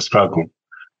in a struggle,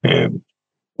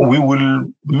 we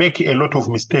will make a lot of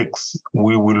mistakes.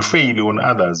 We will fail on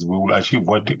others. We will achieve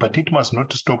but it must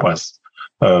not stop us.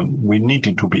 We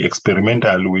need to be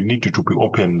experimental. We need to be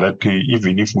open that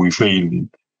even if we fail,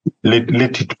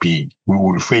 let it be. We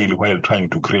will fail while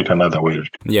trying to create another world.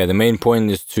 Yeah, the main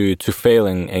point is to fail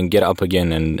and get up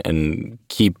again and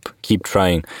keep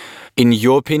trying. In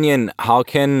your opinion, how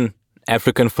can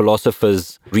African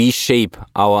philosophers reshape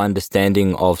our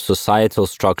understanding of societal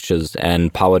structures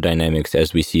and power dynamics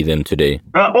as we see them today?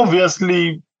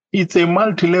 Obviously, it's a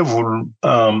multi-level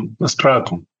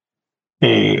struggle.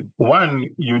 One,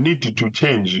 you need to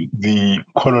change the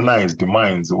colonized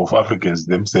minds of Africans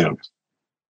themselves.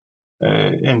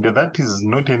 And that is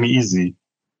not an easy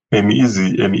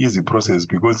process,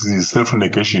 because it's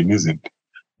self-negation, isn't it?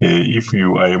 If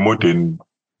you are a modern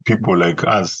people like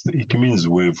us, it means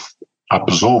we've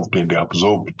absorbed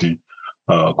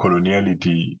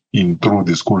coloniality through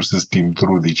the school system,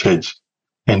 through the church.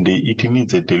 And it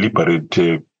needs a deliberate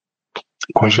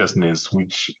consciousness,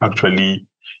 which actually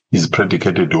is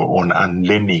predicated on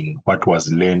unlearning what was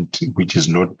learned, which is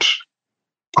not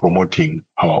promoting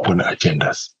our own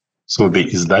agendas. So there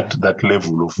is that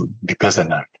level of the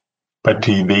personal. But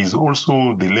there is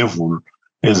also the level,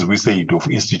 as we said, of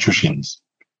institutions.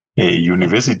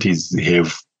 Universities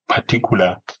have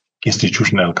particular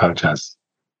institutional cultures,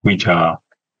 which are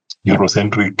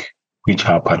Eurocentric, which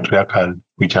are patriarchal,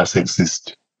 which are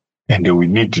sexist. And we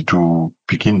need to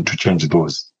begin to change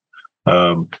those.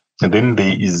 And then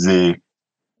there is the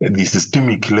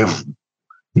systemic level.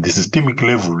 The systemic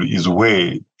level is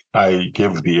where I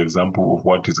gave the example of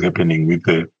what is happening with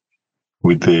the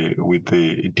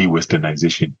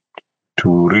de-Westernization,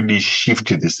 to really shift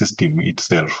the system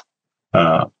itself.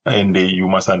 And you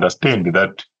must understand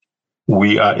that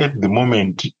we are at the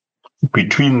moment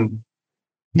between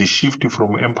the shift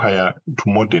from empire to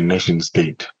modern nation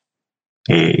state,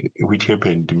 which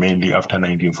happened mainly after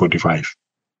 1945.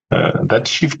 That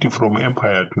shift from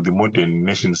empire to the modern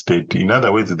nation state, in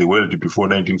other words, the world before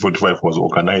 1945 was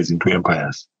organized into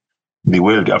empires. The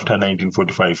world after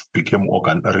 1945 became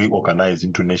reorganized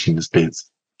into nation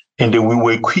states. And we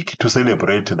were quick to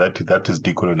celebrate that is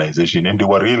decolonization. And they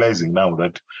were realizing now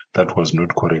that was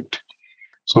not correct.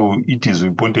 So it is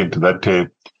important that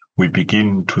we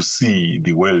begin to see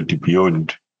the world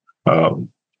beyond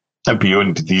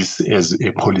this as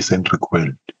a polycentric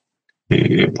world.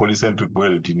 A polycentric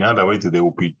world, in other words, there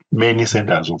will be many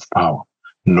centers of power,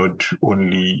 not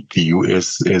only the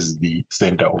US as the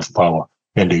center of power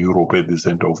and Europe as the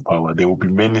center of power. There will be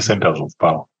many centers of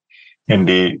power. And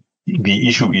the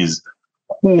issue is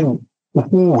who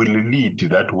will lead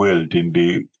that world,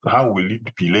 and how will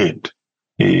it be led?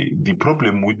 The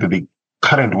problem with the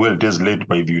current world as led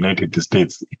by the United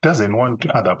States, it doesn't want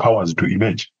other powers to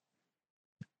emerge.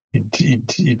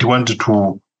 It wants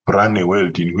to run a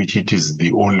world in which it is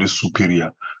the only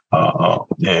superior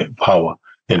power,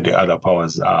 and the other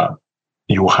powers are,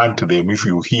 you hunt them. If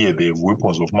you hear they have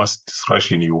weapons of mass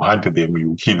destruction, you hunt them,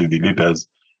 you kill the leaders.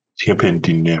 It happened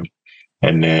in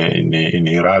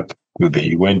Iraq.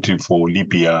 They went for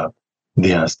Libya.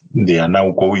 They are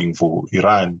now going for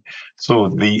Iran. So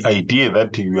the idea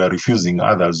that you are refusing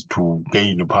others to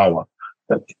gain power,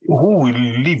 who will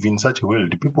live in such a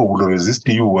world? People will resist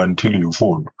you until you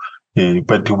fall.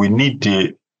 But we need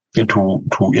to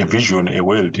envision a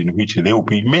world in which there will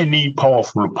be many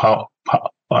powerful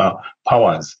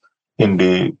powers, and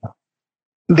there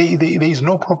is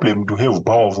no problem to have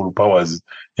powerful powers,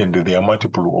 and there are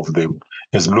multiple of them,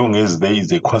 as long as there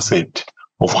is a concept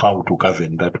of how to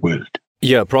govern that world.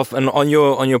 Yeah, Prof. And on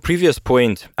your previous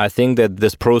point, I think that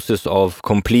this process of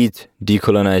complete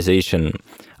decolonization,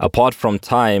 apart from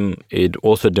time, it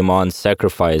also demands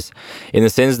sacrifice, in the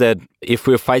sense that if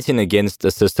we're fighting against a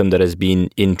system that has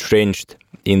been entrenched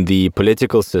in the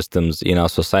political systems in our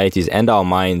societies and our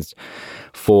minds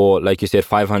for, like you said,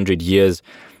 500 years,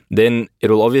 then it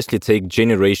will obviously take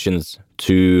generations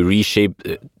to reshape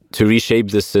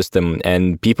this system,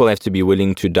 and people have to be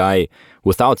willing to die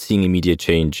without seeing immediate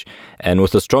change, and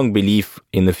with a strong belief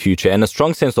in the future and a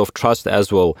strong sense of trust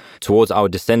as well towards our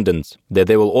descendants, that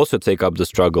they will also take up the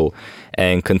struggle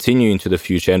and continue into the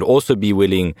future, and also be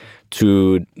willing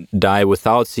to die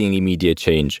without seeing immediate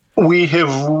change. We have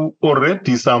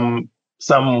already some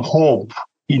hope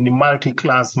in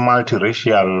multi-class,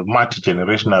 multiracial,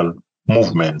 multi-generational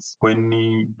movements.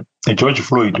 When George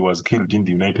Floyd was killed in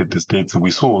the United States, we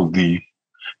saw the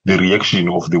reaction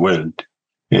of the world.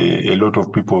 A lot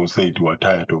of people said we were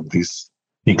tired of this,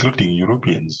 including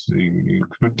Europeans,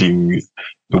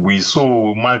 we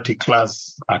saw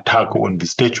multi-class attack on the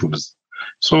statues.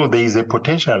 So there is a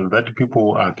potential that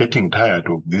people are getting tired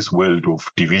of this world of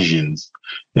divisions,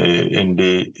 and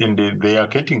they are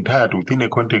getting tired within a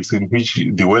context in which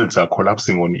the worlds are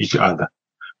collapsing on each other.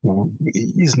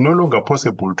 It's no longer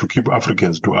possible to keep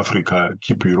Africans to Africa,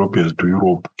 keep Europeans to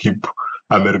Europe, keep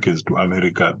Americans to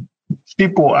America.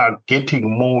 People are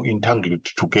getting more entangled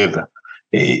together.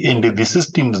 And the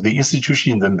systems, the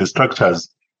institutions, and the structures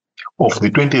of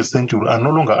the 20th century are no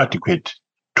longer adequate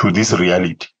to this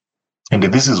reality. And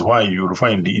this is why you'll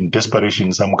find in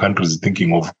desperation some countries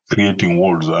thinking of creating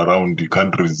walls around the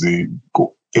countries,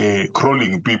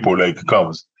 crawling people like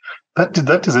cows.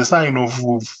 That is a sign of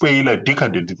failure,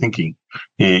 decadent thinking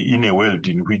in a world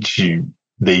in which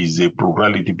there is a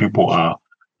plurality. People are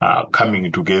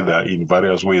coming together in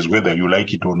various ways, whether you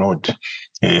like it or not.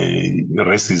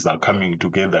 Races are coming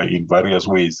together in various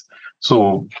ways.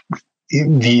 So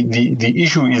the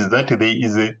issue is that there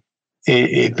is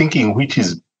a thinking which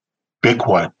is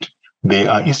backward. There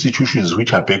are institutions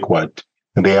which are backward.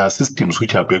 There are systems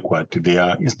which are backward. There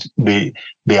are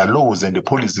laws and the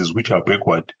policies which are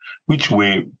backward, which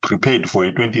were prepared for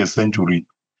a 20th century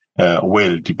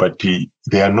world, but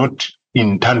they are not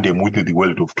in tandem with the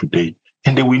world of today.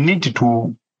 And the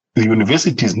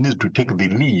universities need to take the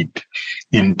lead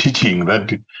in teaching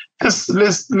that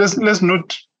let's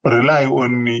not rely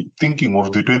on thinking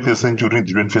of the 20th century and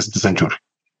the 21st century.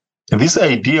 This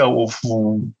idea of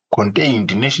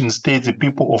contained nation states, the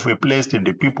people of a place and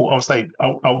the people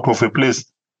out of a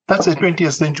place, that's a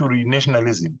 20th century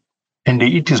nationalism. And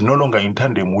it is no longer in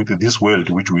tandem with this world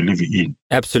which we live in.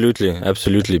 Absolutely,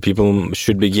 absolutely. People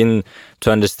should begin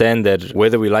to understand that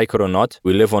whether we like it or not,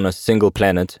 we live on a single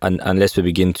planet, and unless we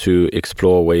begin to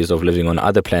explore ways of living on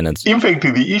other planets. In fact,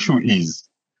 the issue is,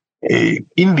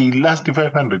 in the last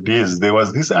 500 years, there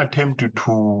was this attempt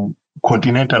to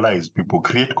continentalize people,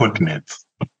 create continents.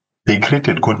 They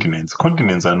created continents.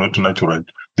 Continents are not natural.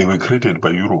 They were created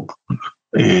by Europe.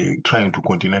 Trying to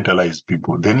continentalize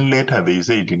people. Then later they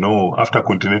said, after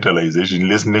continentalization,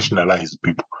 let's nationalize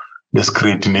people. Let's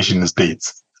create nation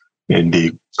states. And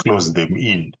they close them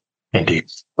in and they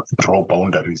draw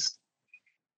boundaries.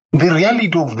 The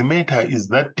reality of the matter is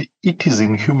that it is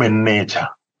in human nature.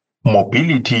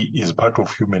 Mobility is part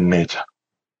of human nature.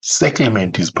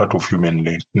 Settlement is part of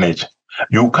human nature.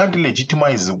 You can't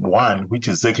legitimize one, which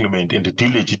is settlement, and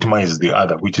delegitimize the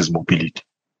other, which is mobility.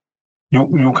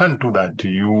 You can't do that.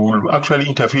 You actually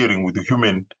interfering with the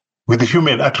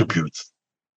human attributes.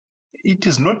 It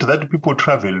is not that people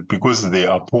travel because they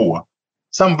are poor.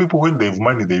 Some people, when they have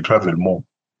money, they travel more.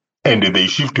 And they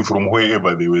shift from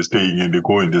wherever they were staying and they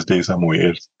go and they stay somewhere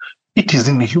else. It is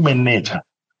in the human nature.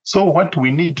 So what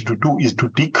we need to do is to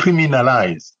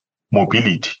decriminalize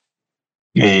mobility.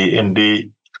 And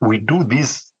we do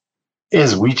this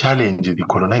as we challenge the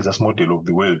colonizers model of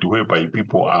the world, whereby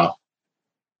people are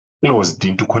closed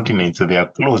into continents, they are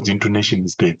closed into nation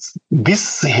states.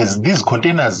 These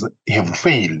containers have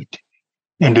failed.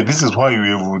 And this is why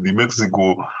you have the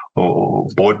Mexico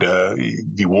border,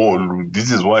 the wall.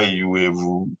 This is why you have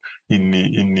in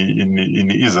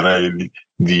Israel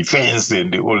the fence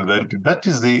and all that. That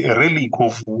is the relic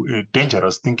of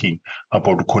dangerous thinking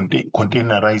about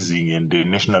containerizing and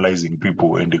nationalizing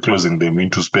people and closing them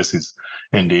into spaces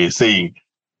and saying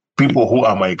people who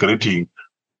are migrating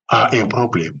are a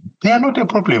problem. They are not a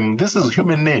problem. This is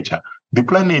human nature. The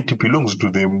planet belongs to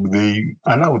them. They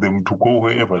allow them to go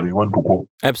wherever they want to go.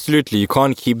 Absolutely. You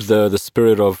can't keep the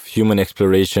spirit of human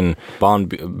exploration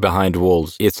bound behind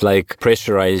walls. It's like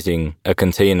pressurizing a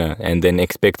container and then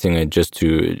expecting it just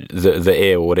to, the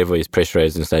air or whatever is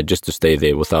pressurized inside, just to stay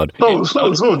there without...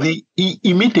 So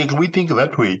immediately we think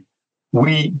that way.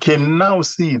 We can now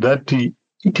see that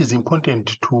it is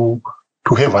important to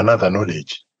have another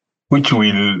knowledge, which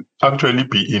will actually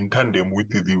be in tandem with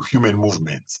the human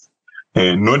movements.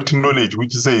 Not knowledge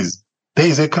which says there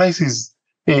is a crisis,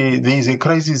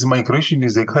 migration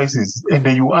is a crisis, and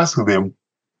then you ask them,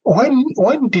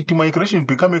 when did migration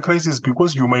become a crisis?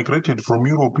 Because you migrated from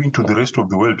Europe into the rest of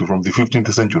the world from the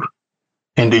 15th century.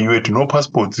 And you had no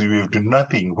passports, you had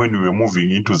nothing when you were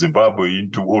moving into Zimbabwe,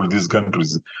 into all these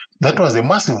countries. That was a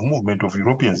massive movement of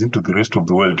Europeans into the rest of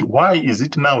the world. Why is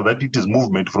it now that it is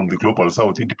movement from the global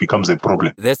south, it becomes a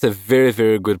problem? That's a very,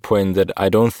 very good point that I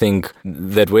don't think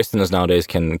that Westerners nowadays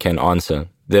can answer.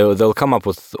 They'll come up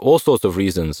with all sorts of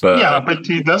reasons. But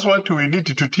that's what we need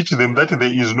to teach them, that there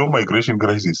is no migration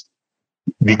crisis.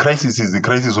 The crisis is the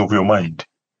crisis of your mind,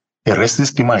 a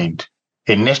racist mind,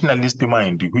 a nationalist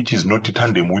mind, which is not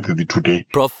tandem with the today.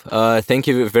 Prof, thank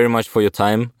you very much for your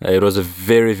time. It was a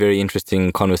very, very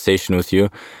interesting conversation with you.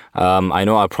 I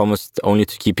know I promised only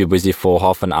to keep you busy for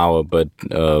half an hour, but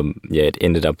it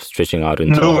ended up stretching out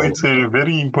into it's a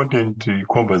very important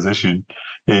conversation.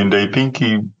 And I think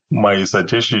my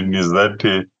suggestion is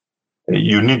that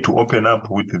you need to open up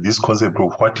with this concept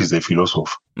of what is a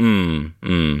philosopher.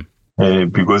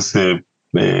 Because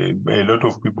a lot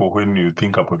of people, when you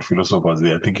think about philosophers,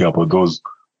 they are thinking about those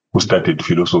who started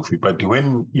philosophy. But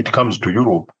when it comes to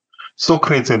Europe,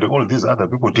 Socrates and all these other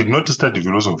people did not study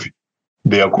philosophy.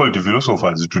 They are called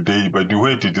philosophers today, but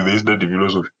where did they study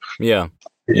philosophy?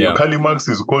 Karl Marx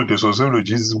is called a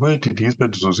sociologist. Where did he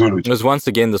study sociology? There's once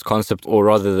again this concept, or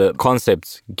rather the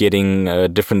concepts getting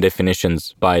different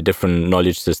definitions by different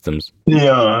knowledge systems.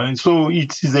 So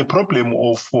it is a problem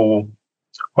of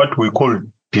what we call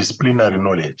disciplinary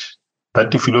knowledge.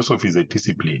 That philosophy is a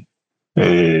discipline,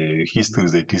 history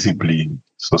is a discipline,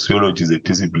 sociology is a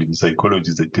discipline,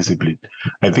 psychology is a discipline.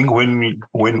 I think when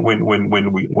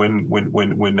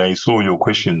I saw your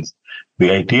questions, the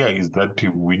idea is that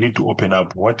we need to open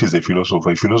up what is a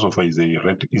philosopher. A philosopher is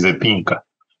a thinker,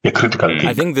 a critical thinker.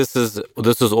 I think this is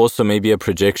also maybe a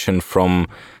projection from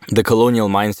the colonial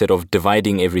mindset of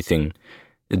dividing everything,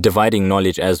 dividing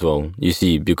knowledge as well. You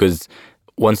see, because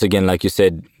once again, like you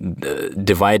said,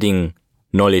 dividing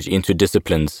knowledge into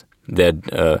disciplines,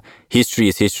 that history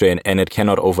is history and it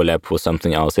cannot overlap with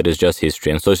something else. It is just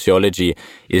history, and sociology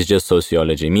is just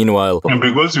sociology. Meanwhile... And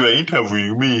because you are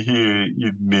interviewing me here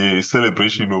in the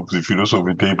celebration of the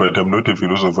Philosophy Day, but I'm not a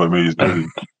philosopher, I'm a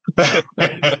historian.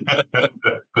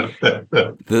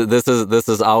 This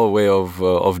is our way of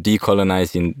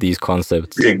decolonizing these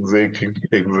concepts. Exactly.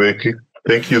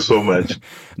 Thank you so much.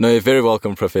 No, you're very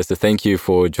welcome, Professor. Thank you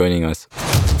for joining us.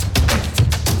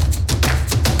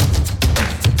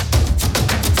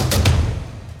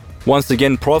 Once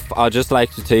again, Prof, I'd just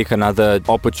like to take another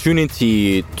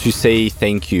opportunity to say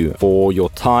thank you for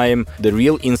your time, the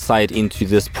real insight into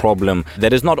this problem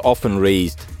that is not often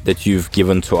raised that you've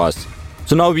given to us.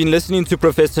 So now we've been listening to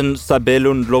Professor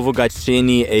Sabelo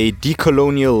Ndlovu-Gatsheni, a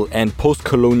decolonial and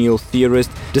postcolonial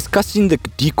theorist, discussing the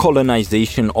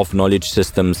decolonization of knowledge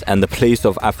systems and the place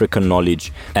of African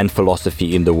knowledge and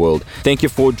philosophy in the world. Thank you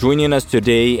for joining us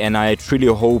today, and I truly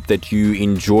hope that you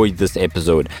enjoyed this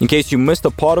episode. In case you missed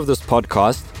a part of this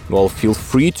podcast, well, feel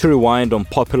free to rewind on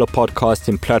popular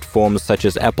podcasting platforms such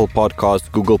as Apple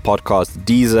Podcasts, Google Podcasts,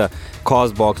 Deezer,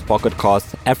 Castbox, Pocket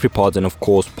Casts, AfriPods, and of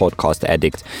course, Podcast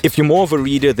Addict. If you're more of a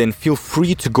reader, then feel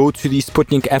free to go to the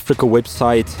Sputnik Africa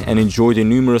website and enjoy the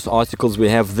numerous articles we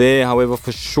have there. However,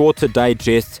 for shorter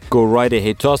digests, go right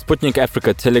ahead to our Sputnik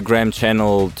Africa Telegram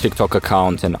channel, TikTok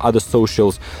account, and other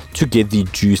socials to get the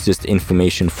juiciest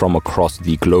information from across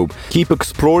the globe. Keep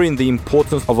exploring the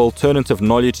importance of alternative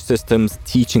knowledge systems,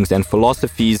 teachings, and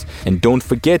philosophies, and don't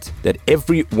forget that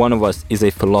every one of us is a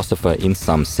philosopher in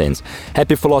some sense.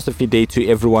 Happy Philosophy Day to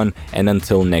everyone, and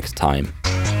until next time.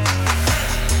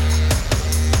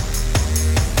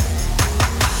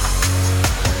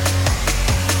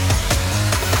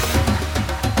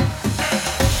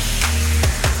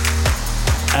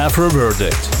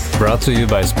 Afroverdict, brought to you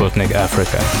by Sputnik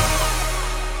Africa.